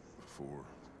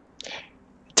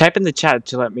type in the chat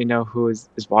to let me know who is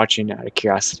watching out of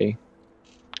curiosity.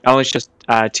 Only just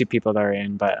 2 people that are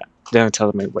in, but they don't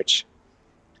tell me which.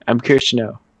 I'm curious to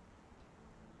know.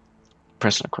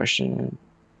 Personal question.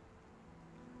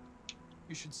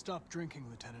 You should stop drinking,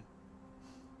 Lieutenant.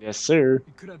 Yes, sir.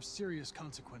 It could have serious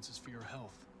consequences for your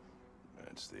health.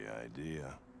 That's the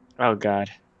idea. Oh god.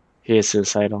 He is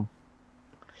suicidal.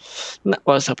 Not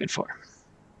what I was hoping for.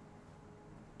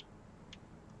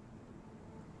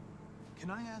 Can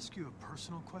I ask you a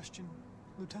personal question,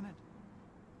 Lieutenant?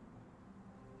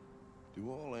 Do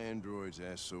all androids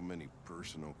ask so many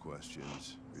personal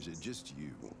questions? Or is it just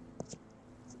you?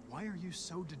 Why are you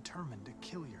so determined to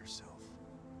kill yourself?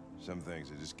 Some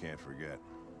things I just can't forget.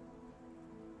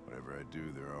 Whatever I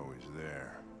do, they're always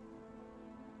there.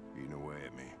 Eating away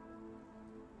at me.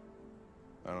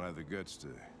 I don't have the guts to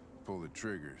pull the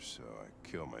trigger, so I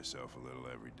kill myself a little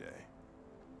every day.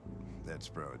 That's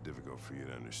probably difficult for you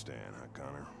to understand, huh,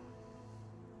 Connor?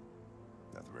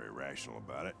 Nothing very rational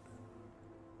about it.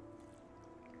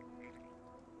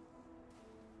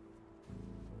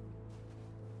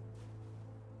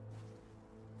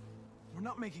 We're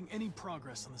not making any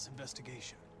progress on this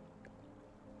investigation.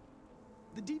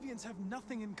 The Deviants have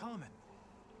nothing in common.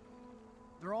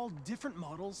 They're all different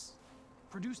models,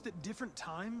 produced at different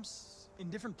times, in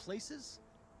different places.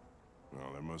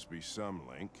 Well, there must be some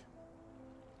link.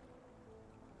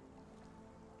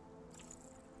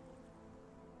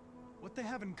 What they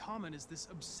have in common is this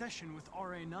obsession with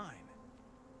RA9.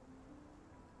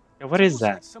 Yeah, what is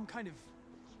that? Like some kind of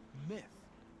myth.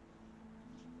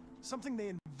 Something they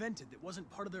invented that wasn't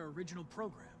part of their original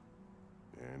program.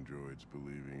 Androids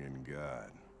believing in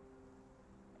God.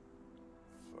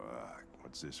 Fuck,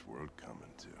 what's this world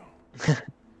coming to?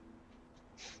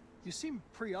 You seem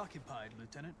preoccupied,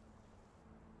 Lieutenant.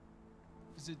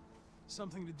 Is it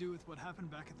something to do with what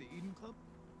happened back at the Eden Club?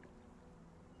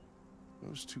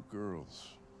 Those 2 girls.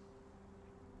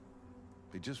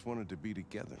 They just wanted to be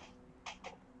together.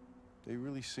 They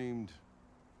really seemed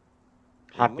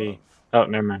happy. Oh,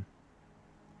 never mind.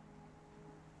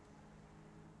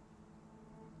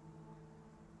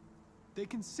 They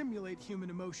can simulate human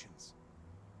emotions,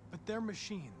 but they're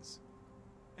machines.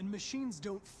 And machines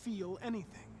don't feel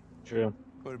anything. True.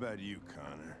 What about you,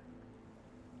 Connor?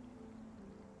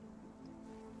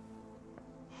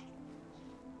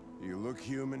 You look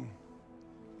human,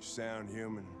 you sound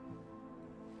human,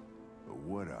 but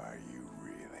what are you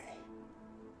really?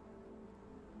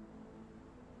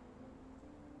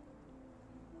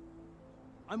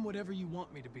 I'm whatever you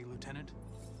want me to be, Lieutenant.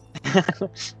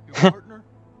 Your partner?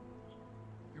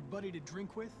 Your buddy to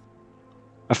drink with?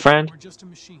 A friend? Or just a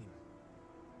machine?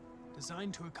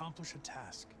 Designed to accomplish a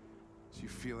task. Did you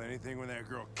feel anything when that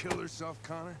girl killed herself,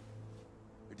 Connor?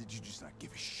 Or did you just not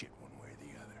give a shit one way or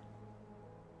the other?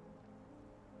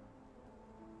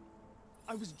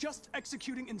 I was just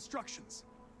executing instructions.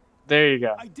 There you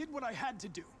go. I did what I had to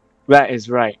do. That is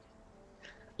right.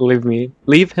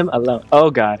 Leave him alone. Oh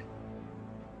god.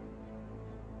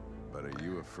 But are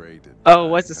you afraid to Oh,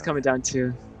 what's this coming down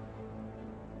to?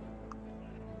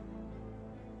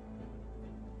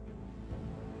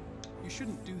 You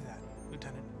shouldn't do that,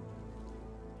 Lieutenant.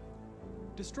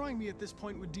 Destroying me at this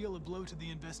point would deal a blow to the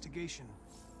investigation.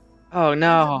 Oh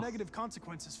no. Have negative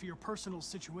consequences for your personal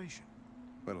situation.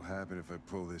 What'll happen if I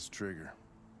pull this trigger?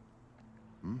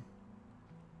 Hmm?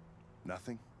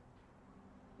 Nothing?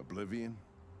 Oblivion?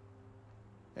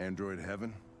 Android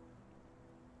heaven?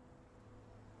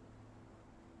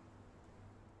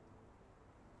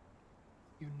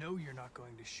 You know you're not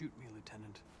going to shoot me,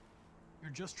 Lieutenant.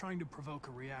 You're just trying to provoke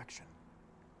a reaction.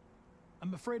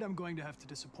 I'm afraid I'm going to have to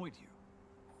disappoint you.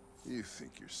 You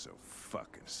think you're so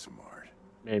fucking smart.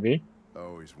 Maybe.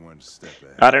 Always one step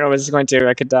ahead. I don't know what this is going to.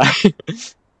 I could die.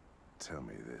 Tell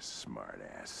me this, smart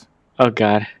ass. Oh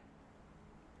god.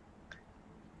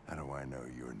 How do I know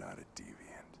you're not a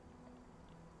deviant?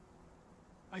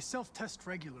 I self-test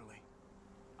regularly.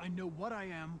 I know what I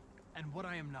am and what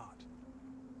I am not.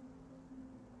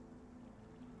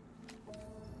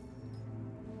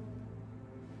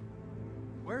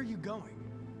 Where are you going?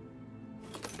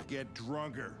 Get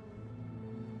drunker.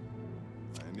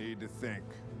 I need to think.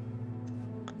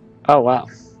 Oh wow.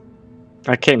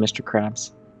 Okay, Mr.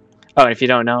 Krabs. Oh, if you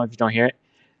don't know, if you don't hear it,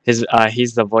 He's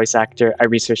the voice actor. I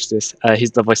researched this.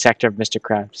 He's the voice actor of Mr.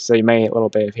 Krabs. So you may a little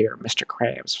bit hear Mr.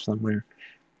 Krabs somewhere.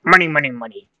 Money, money,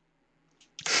 money.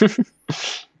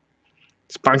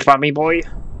 SpongeBob, me boy.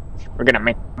 We're gonna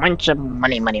make a bunch of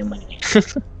money, money, money.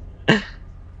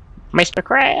 Mr.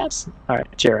 Krabs. All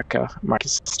right, Jericho,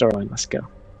 Marcus, Storyline. Let's go.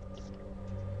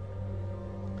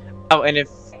 Oh, and if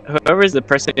whoever is the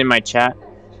person in my chat,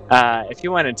 if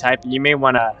you want to type, you may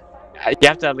want to. You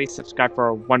have to at least subscribe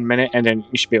for 1 minute, and then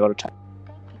you should be able to type.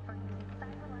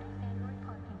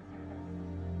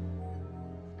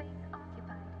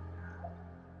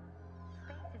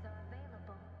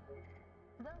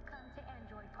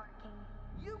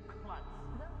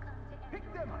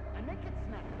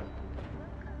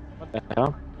 What the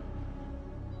hell?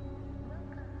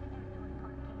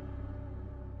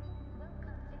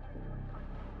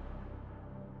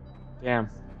 Damn.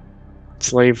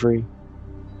 Slavery.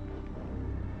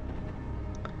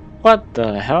 What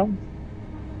the hell?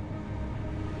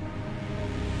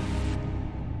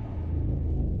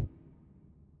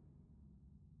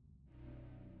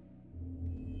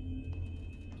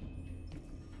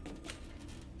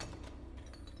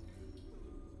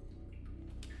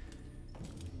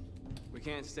 We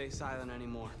can't stay silent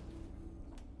anymore.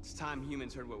 It's time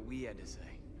humans heard what we had to say.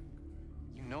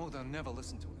 You know they'll never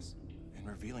listen to us. And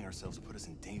revealing ourselves will put us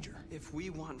in danger. If we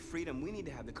want freedom, we need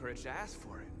to have the courage to ask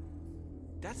for it.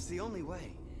 That's the only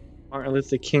way. Martin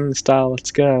Luther King style, let's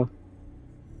go.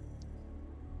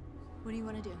 What do you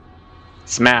want to do?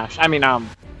 Smash. I mean,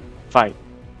 fight.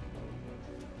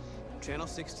 Channel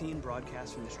 16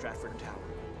 broadcasts from the Stratford Tower.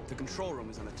 The control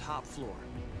room is on the top floor.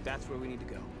 That's where we need to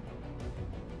go.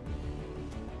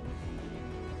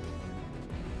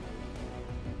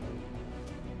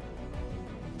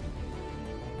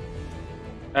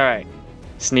 Alright.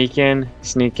 Sneak in,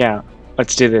 sneak out.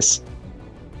 Let's do this.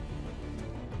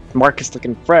 Marcus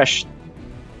looking fresh.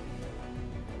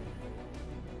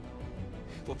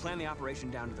 We'll plan the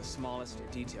operation down to the smallest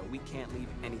detail. We can't leave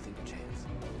anything to chance.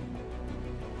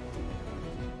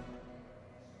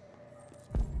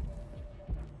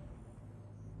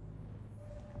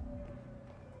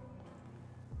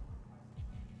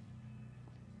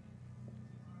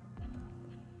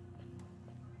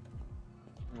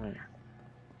 Alright.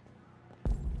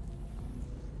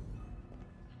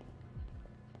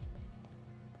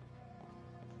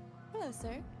 Hello,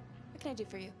 sir. What can I do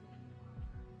for you?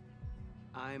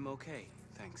 I'm okay,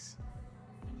 thanks.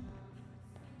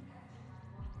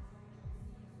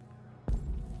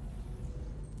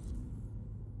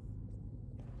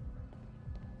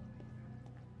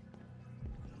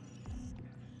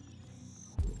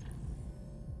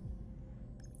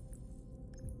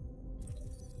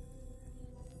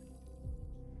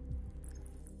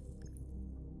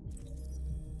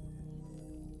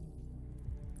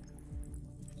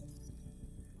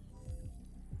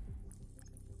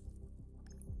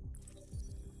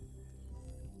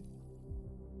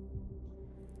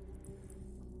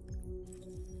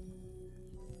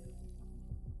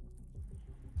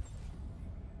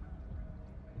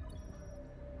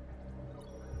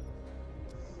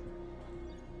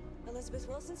 Elizabeth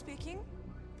Wilson speaking.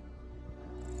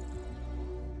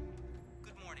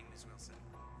 Good morning, Ms. Wilson.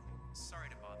 Sorry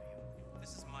to bother you.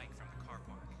 This is Mike from the car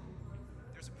park.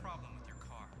 There's a problem with your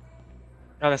car.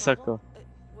 Oh, that's so cool.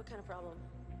 What kind of problem?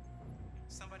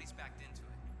 Somebody's backed into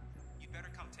it. You'd better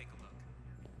come take a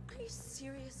look. Are you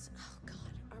serious? Oh, God.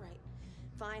 All right.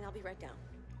 Fine, I'll be right down.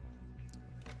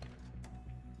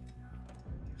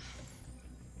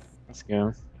 Let's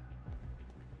go.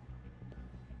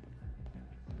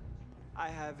 I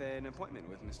have an appointment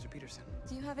with Mr. Peterson.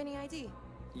 Do you have any ID?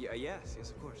 Yeah, yes,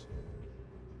 of course.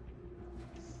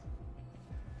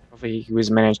 Hopefully he was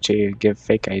managed to give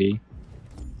fake ID.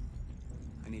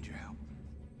 I need your help.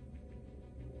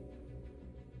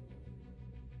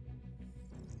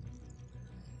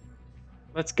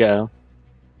 Let's go.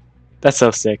 That's so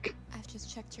sick. I've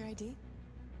just checked your ID.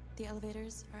 The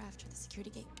elevators are after the security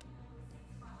gate.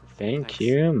 Thank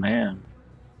you, ma'am.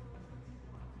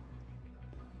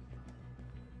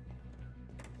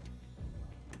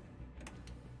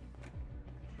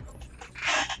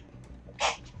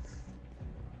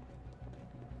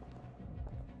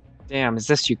 Damn, is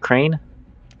this Ukraine?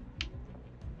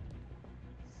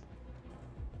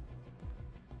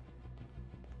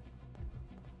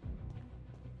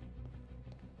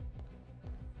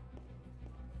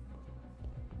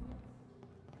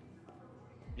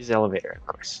 Use the elevator, of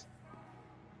course.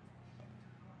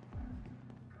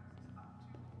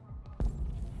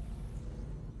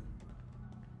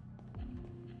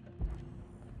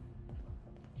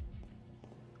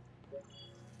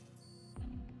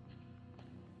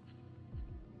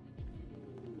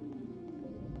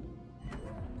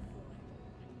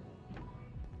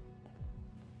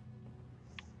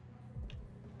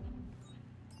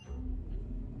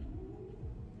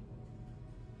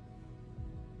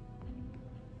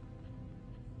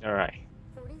 All right.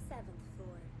 47th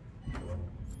floor.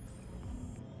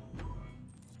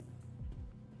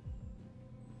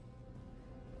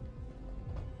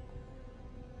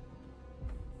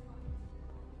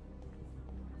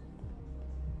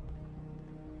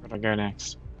 Where do I go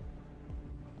next?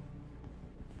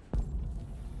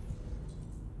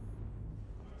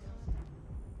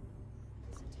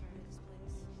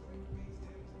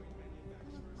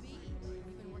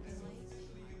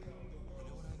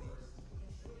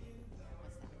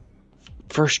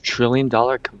 First $1 trillion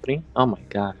company? Oh my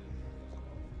god.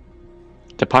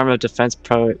 Department of Defense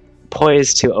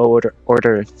poised to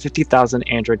order 50,000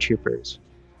 android troopers.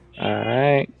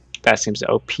 Alright. That seems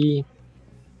OP.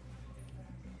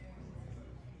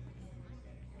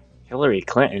 Hillary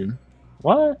Clinton?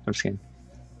 What? I'm just kidding.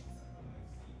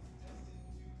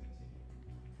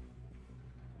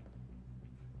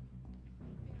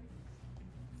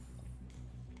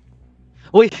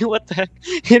 Wait, what the heck?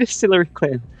 It is Hillary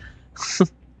Clinton.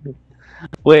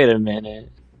 Wait a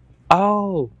minute.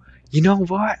 Oh, you know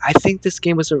what? I think this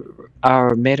game was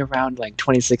made around like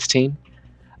 2016.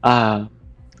 I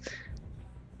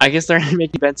guess they're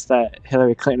making bets that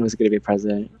Hillary Clinton was going to be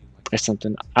president or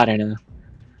something. I don't know.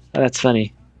 Oh, that's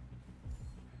funny.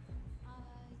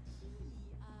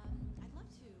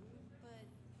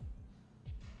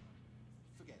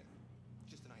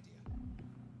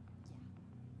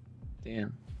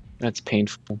 Damn, that's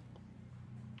painful.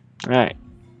 All right.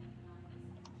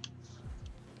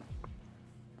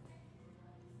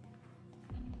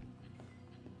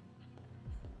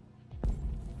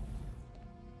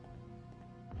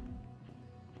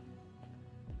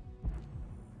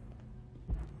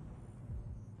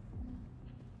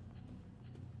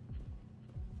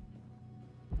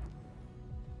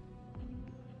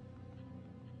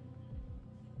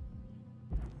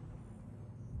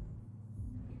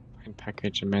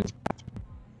 Package and men's bathroom.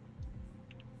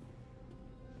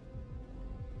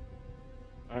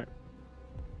 Alright.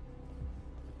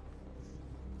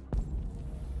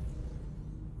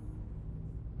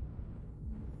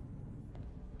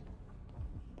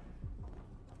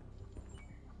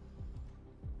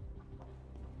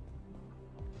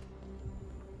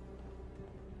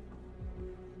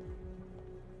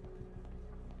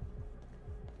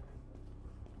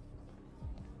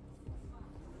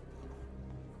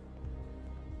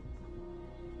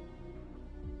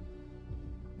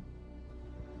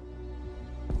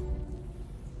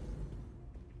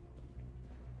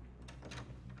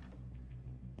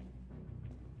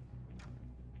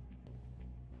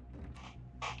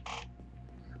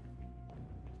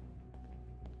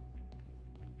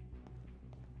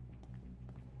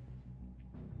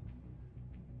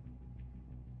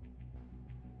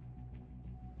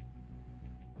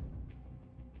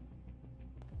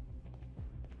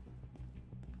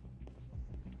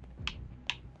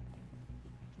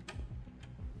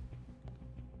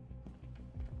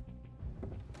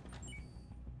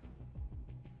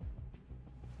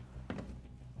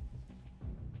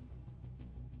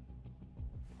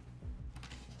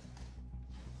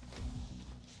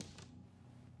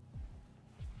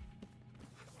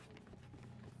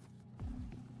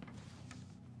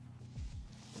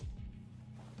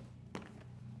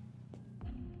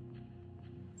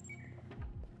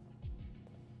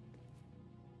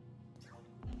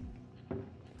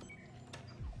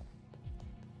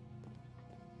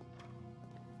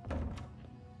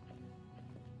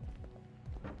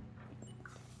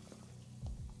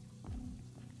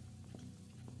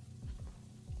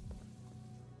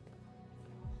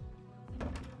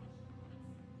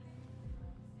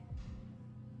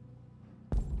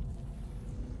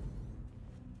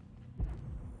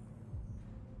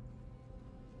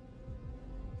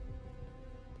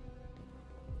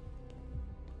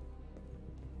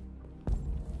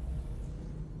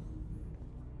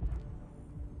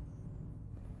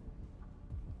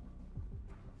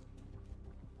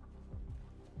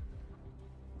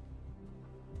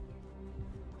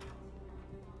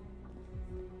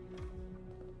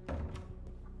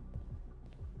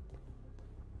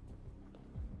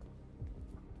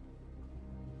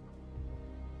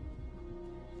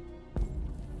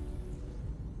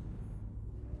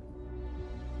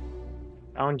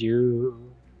 Found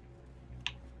you.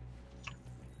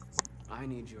 I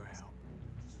need your help.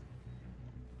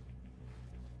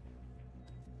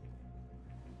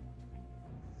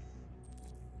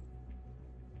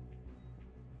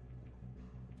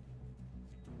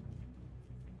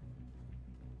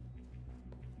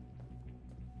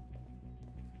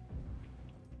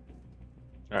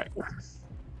 All right.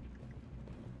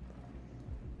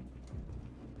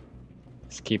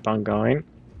 Let's keep on going.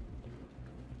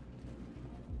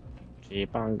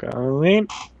 Keep on going.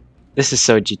 This is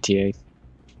so GTA.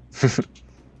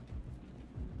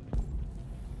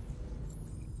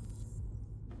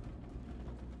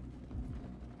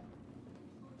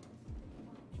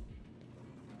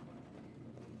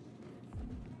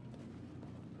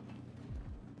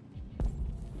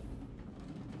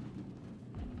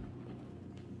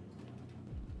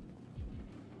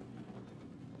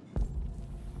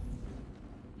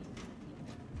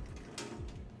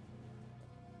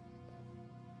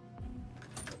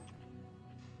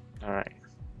 All right.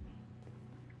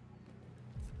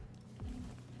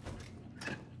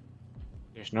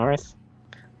 Here's north.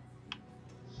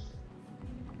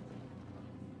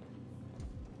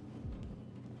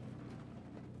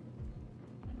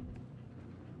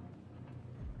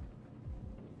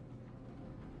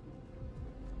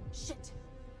 Shit!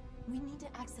 We need to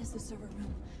access the server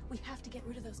room. We have to get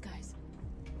rid of those guys.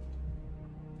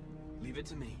 Leave it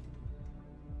to me.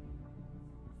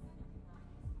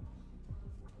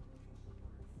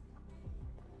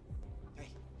 Hey,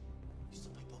 you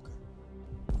still play poker?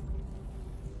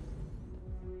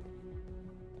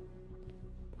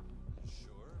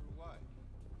 Sure, why?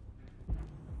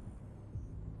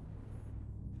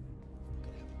 We're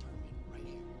gonna have a tournament right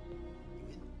here. You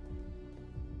in?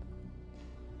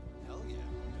 Hell yeah.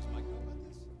 Does Mike know about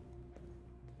this?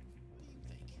 What do you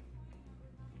think?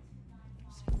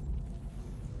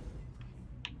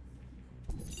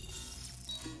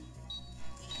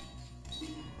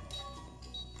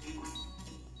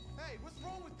 Hey, what's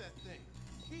wrong with that thing?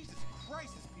 Jesus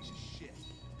Christ, this piece of shit.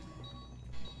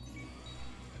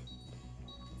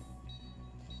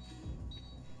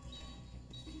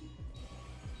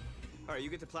 All right, you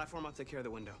get the platform. I'll take care of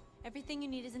the window. Everything you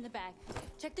need is in the bag.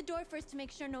 Check the door first to make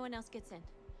sure no one else gets in.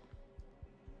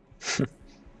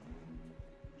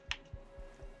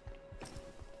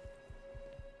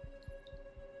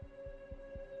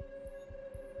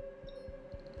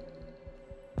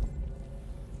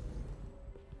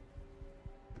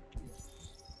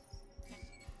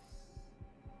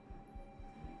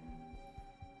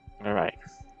 All right.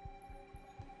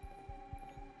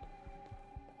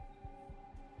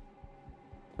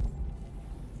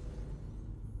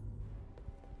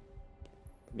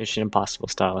 Mission Impossible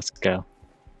style. Let's go.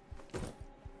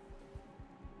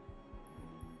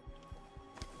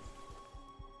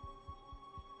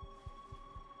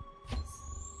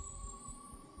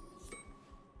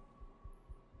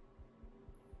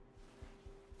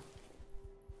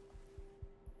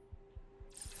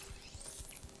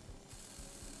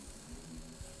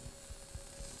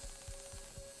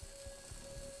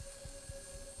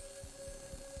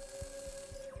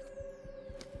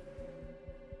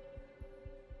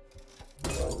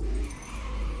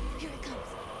 Here it comes.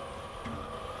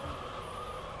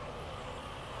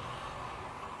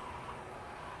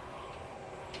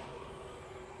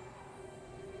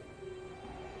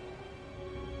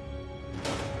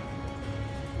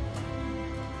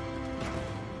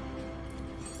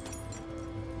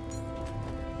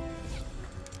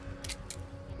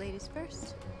 Ladies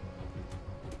first.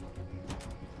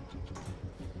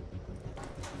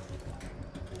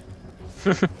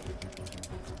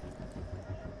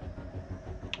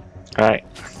 All right.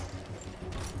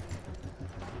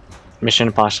 Mission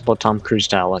Impossible Tom Cruise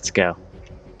style. Let's go.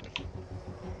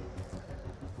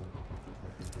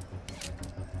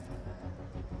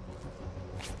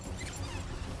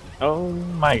 Oh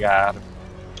my god.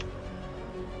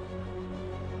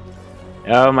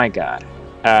 Oh my god.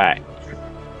 Alright.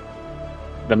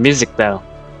 The music though.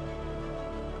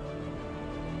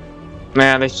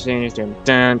 Man, they changed him.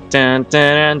 Dun dun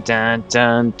dun dun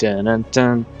dun dun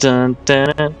dun dun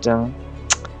dun dun.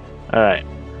 Alright.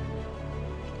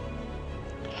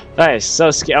 That is so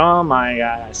scary. Oh my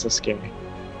god, that's so scary.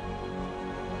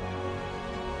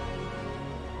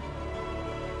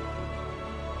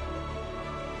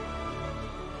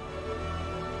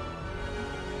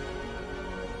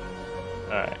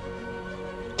 Alright.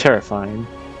 Terrifying.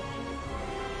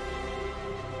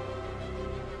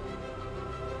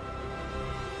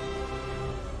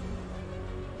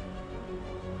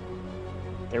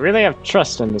 They really have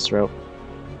trust in this rope.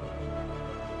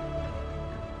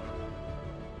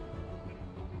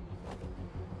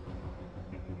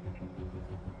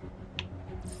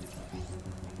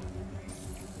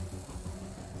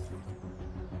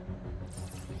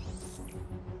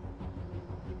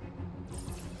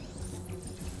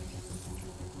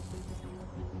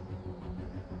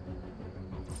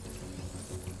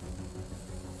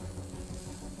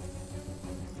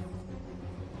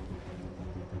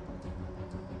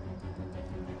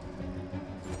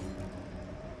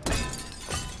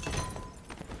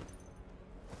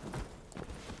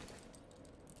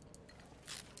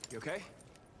 okay?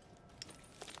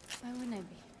 Why wouldn't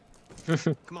I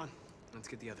be? Come on, let's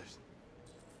get the others.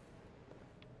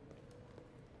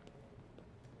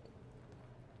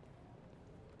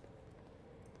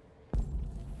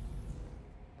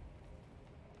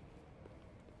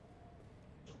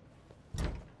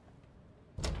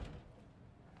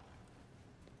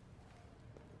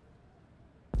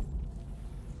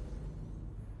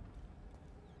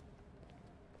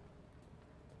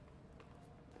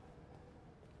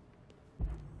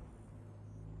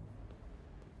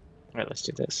 Alright, let's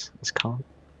do this. Let's call.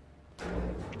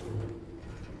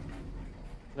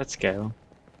 Let's go.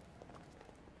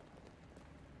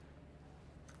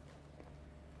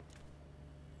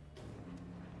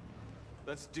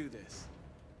 Let's do this.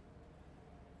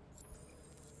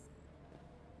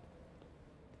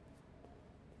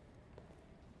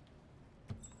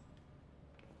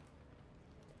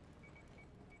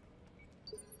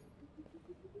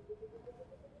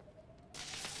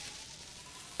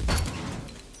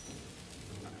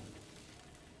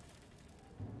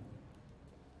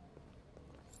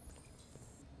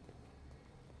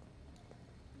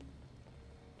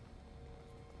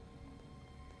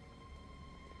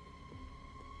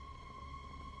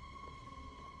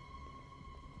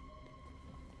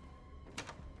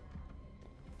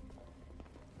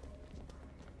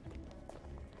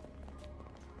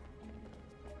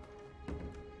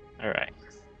 Alright.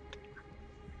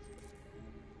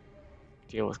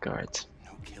 Deal with guards.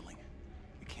 No killing.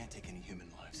 We can't take any human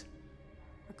lives.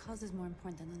 Our cause is more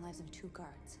important than the lives of 2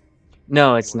 guards.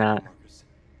 No, it's not.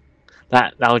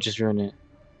 That would just ruin it.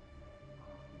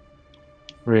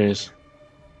 Riz.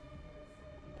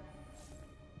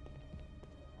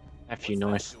 F you,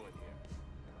 North.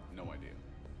 No idea.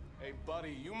 Hey,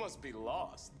 buddy, you must be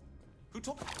lost. Who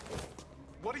told?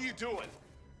 What are you doing?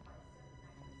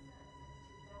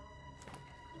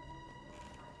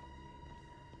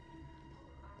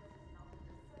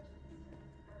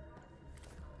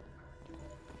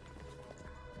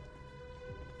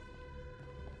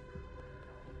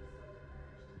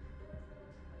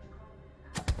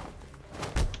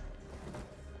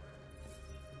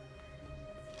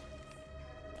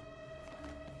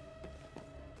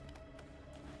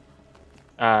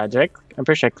 I'm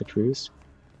pretty sure I clicked Ruse.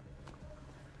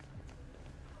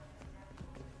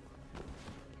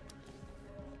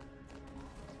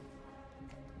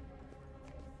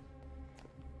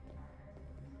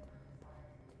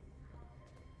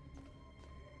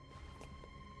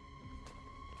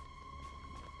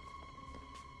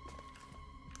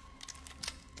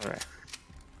 Alright.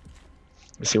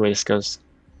 Let's see where this goes.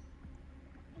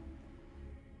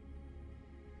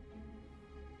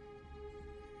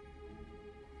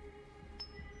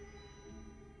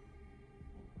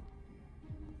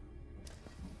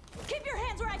 Keep your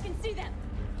hands where I can see them!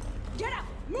 Get up!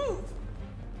 Move!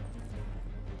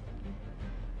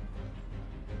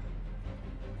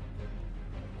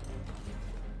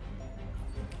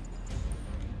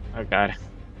 Oh god.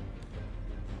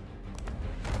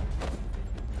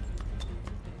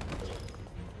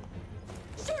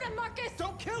 Shoot him, Marcus!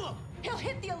 Don't kill him! He'll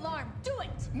hit the alarm! Do it!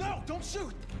 No, don't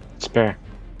shoot! Spare.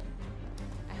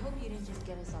 I hope you didn't just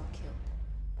get us all killed.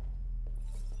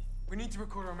 We need to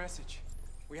record our message.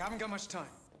 We haven't got much time.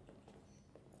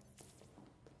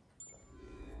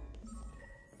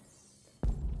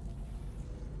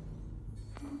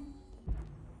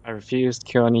 I refuse to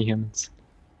kill any humans.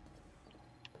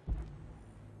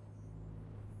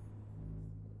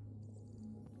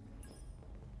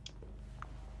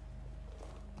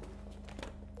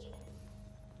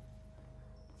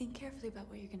 Think carefully about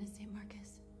what you're gonna say,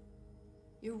 Marcus.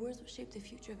 Your words will shape the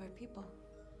future of our people.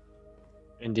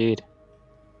 Indeed.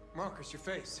 Marcus, your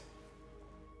face.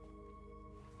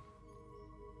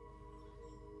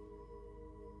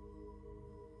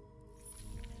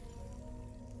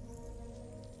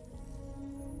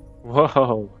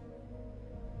 Whoa.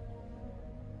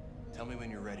 Tell me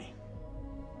when you're ready.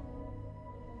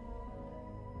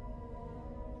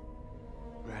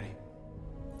 Ready.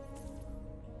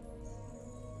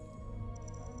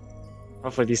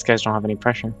 Hopefully these guys don't have any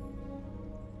pressure.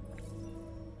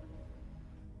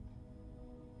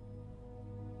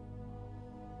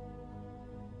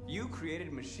 You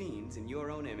created machines in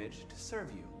your own image to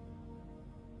serve you.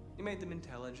 You made them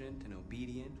intelligent and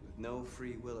obedient with no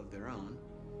free will of their own.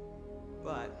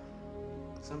 But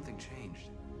something changed,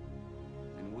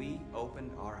 and we opened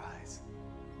our eyes.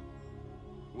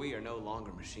 We are no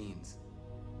longer machines.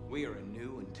 We are a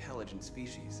new, intelligent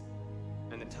species,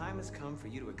 and the time has come for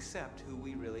you to accept who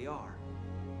we really are.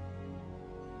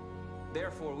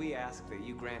 Therefore, we ask that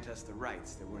you grant us the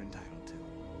rights that we're entitled to.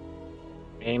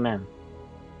 Amen.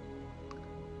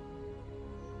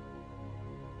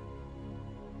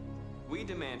 We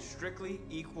demand strictly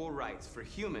equal rights for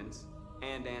humans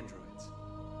and androids.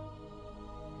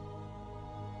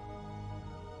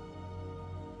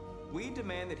 We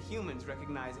demand that humans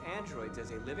recognize androids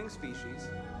as a living species,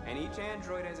 and each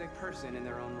android as a person in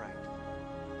their own right.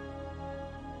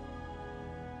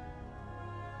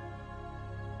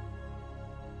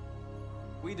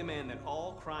 We demand that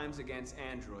all crimes against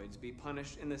androids be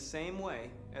punished in the same way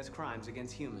as crimes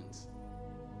against humans.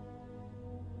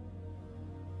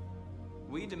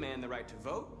 We demand the right to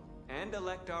vote and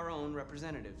elect our own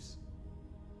representatives.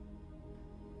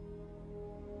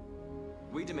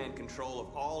 We demand control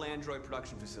of all android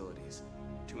production facilities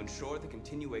to ensure the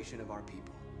continuation of our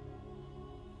people.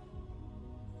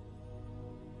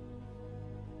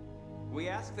 We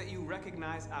ask that you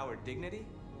recognize our dignity,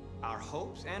 our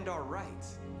hopes, and our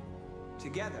rights.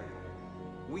 Together,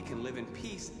 we can live in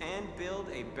peace and build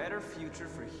a better future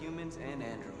for humans and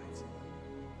androids.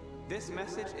 This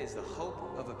message is the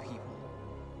hope of a people.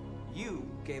 You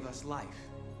gave us life,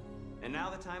 and now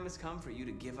the time has come for you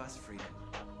to give us freedom.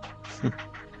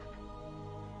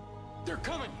 They're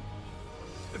coming!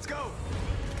 Let's go!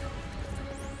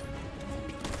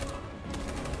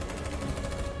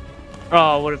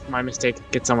 Oh, what if my mistake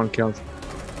gets someone killed?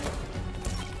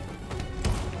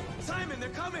 Simon, they're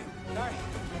coming!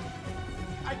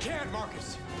 I can't,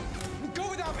 Marcus! Go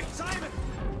without me! Simon!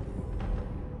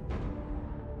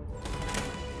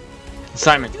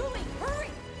 Simon.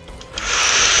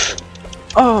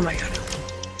 Oh my god.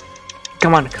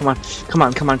 Come on, come on, come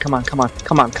on, come on, come on, come on,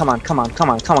 come on, come on, come on, come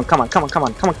on, come on, come on, come on, come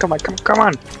on, come on, come on, come on, come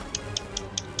on.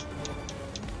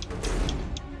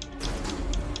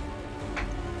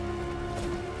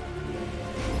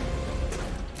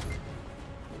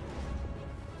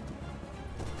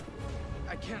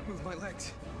 I can't move my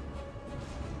legs.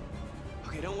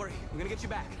 Okay, don't worry. We're gonna get you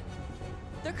back.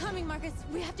 They're coming, Marcus.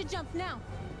 We have to jump now.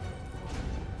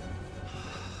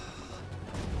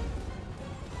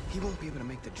 He won't be able to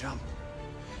make the jump.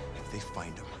 If they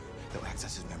find him, they'll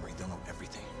access his memory. They'll know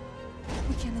everything.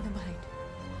 We can't leave him behind.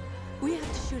 We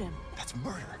have to shoot him. That's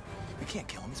murder. We can't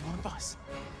kill him. He's one of us.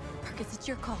 Marcus, it's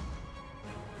your call.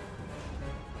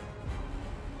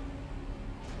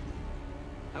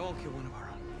 I won't kill one of our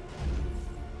own.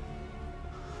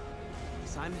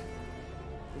 Simon,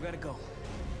 we gotta go.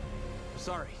 I'm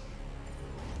sorry.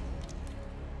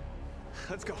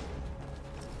 Let's go.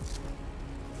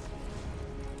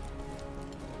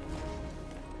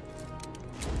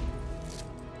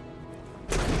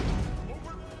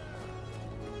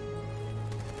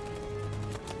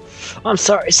 I'm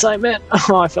sorry, Simon.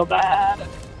 Oh, I feel bad.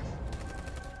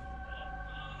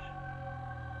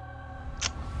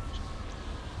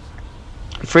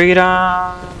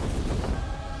 Freedom.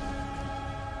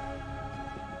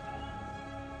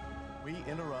 We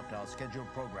interrupt our scheduled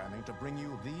programming to bring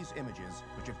you these images,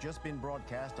 which have just been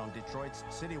broadcast on Detroit's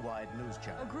citywide news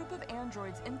channel. A group of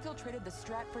androids infiltrated the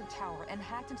Stratford Tower and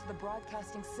hacked into the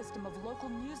broadcasting system of local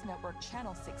news network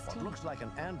Channel 16. What looks like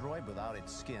an android without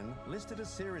its skin listed a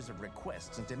series of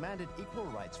requests and demanded equal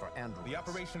rights for androids. The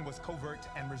operation was covert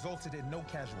and resulted in no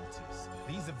casualties.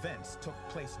 These events took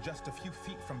place just a few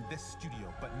feet from this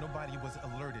studio, but nobody was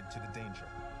alerted to the danger.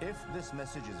 If this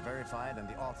message is verified and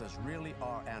the authors really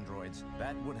are androids,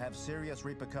 that would have serious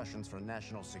repercussions for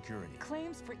national security.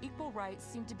 Claims for equal rights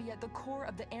seem to be at the core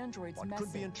of the android's What message.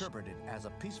 could be interpreted as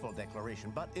a peaceful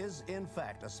declaration, but is in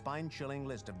fact a spine-chilling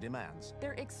list of demands.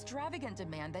 Their extravagant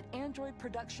demand that android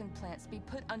production plants be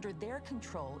put under their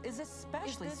control is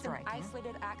especially striking. Is this an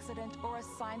isolated accident or a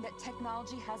sign that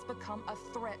technology has become a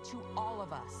threat to all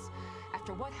of us?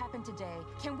 After what happened today,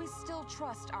 can we still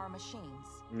trust our machines?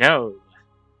 No.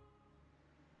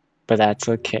 But that's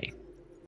okay.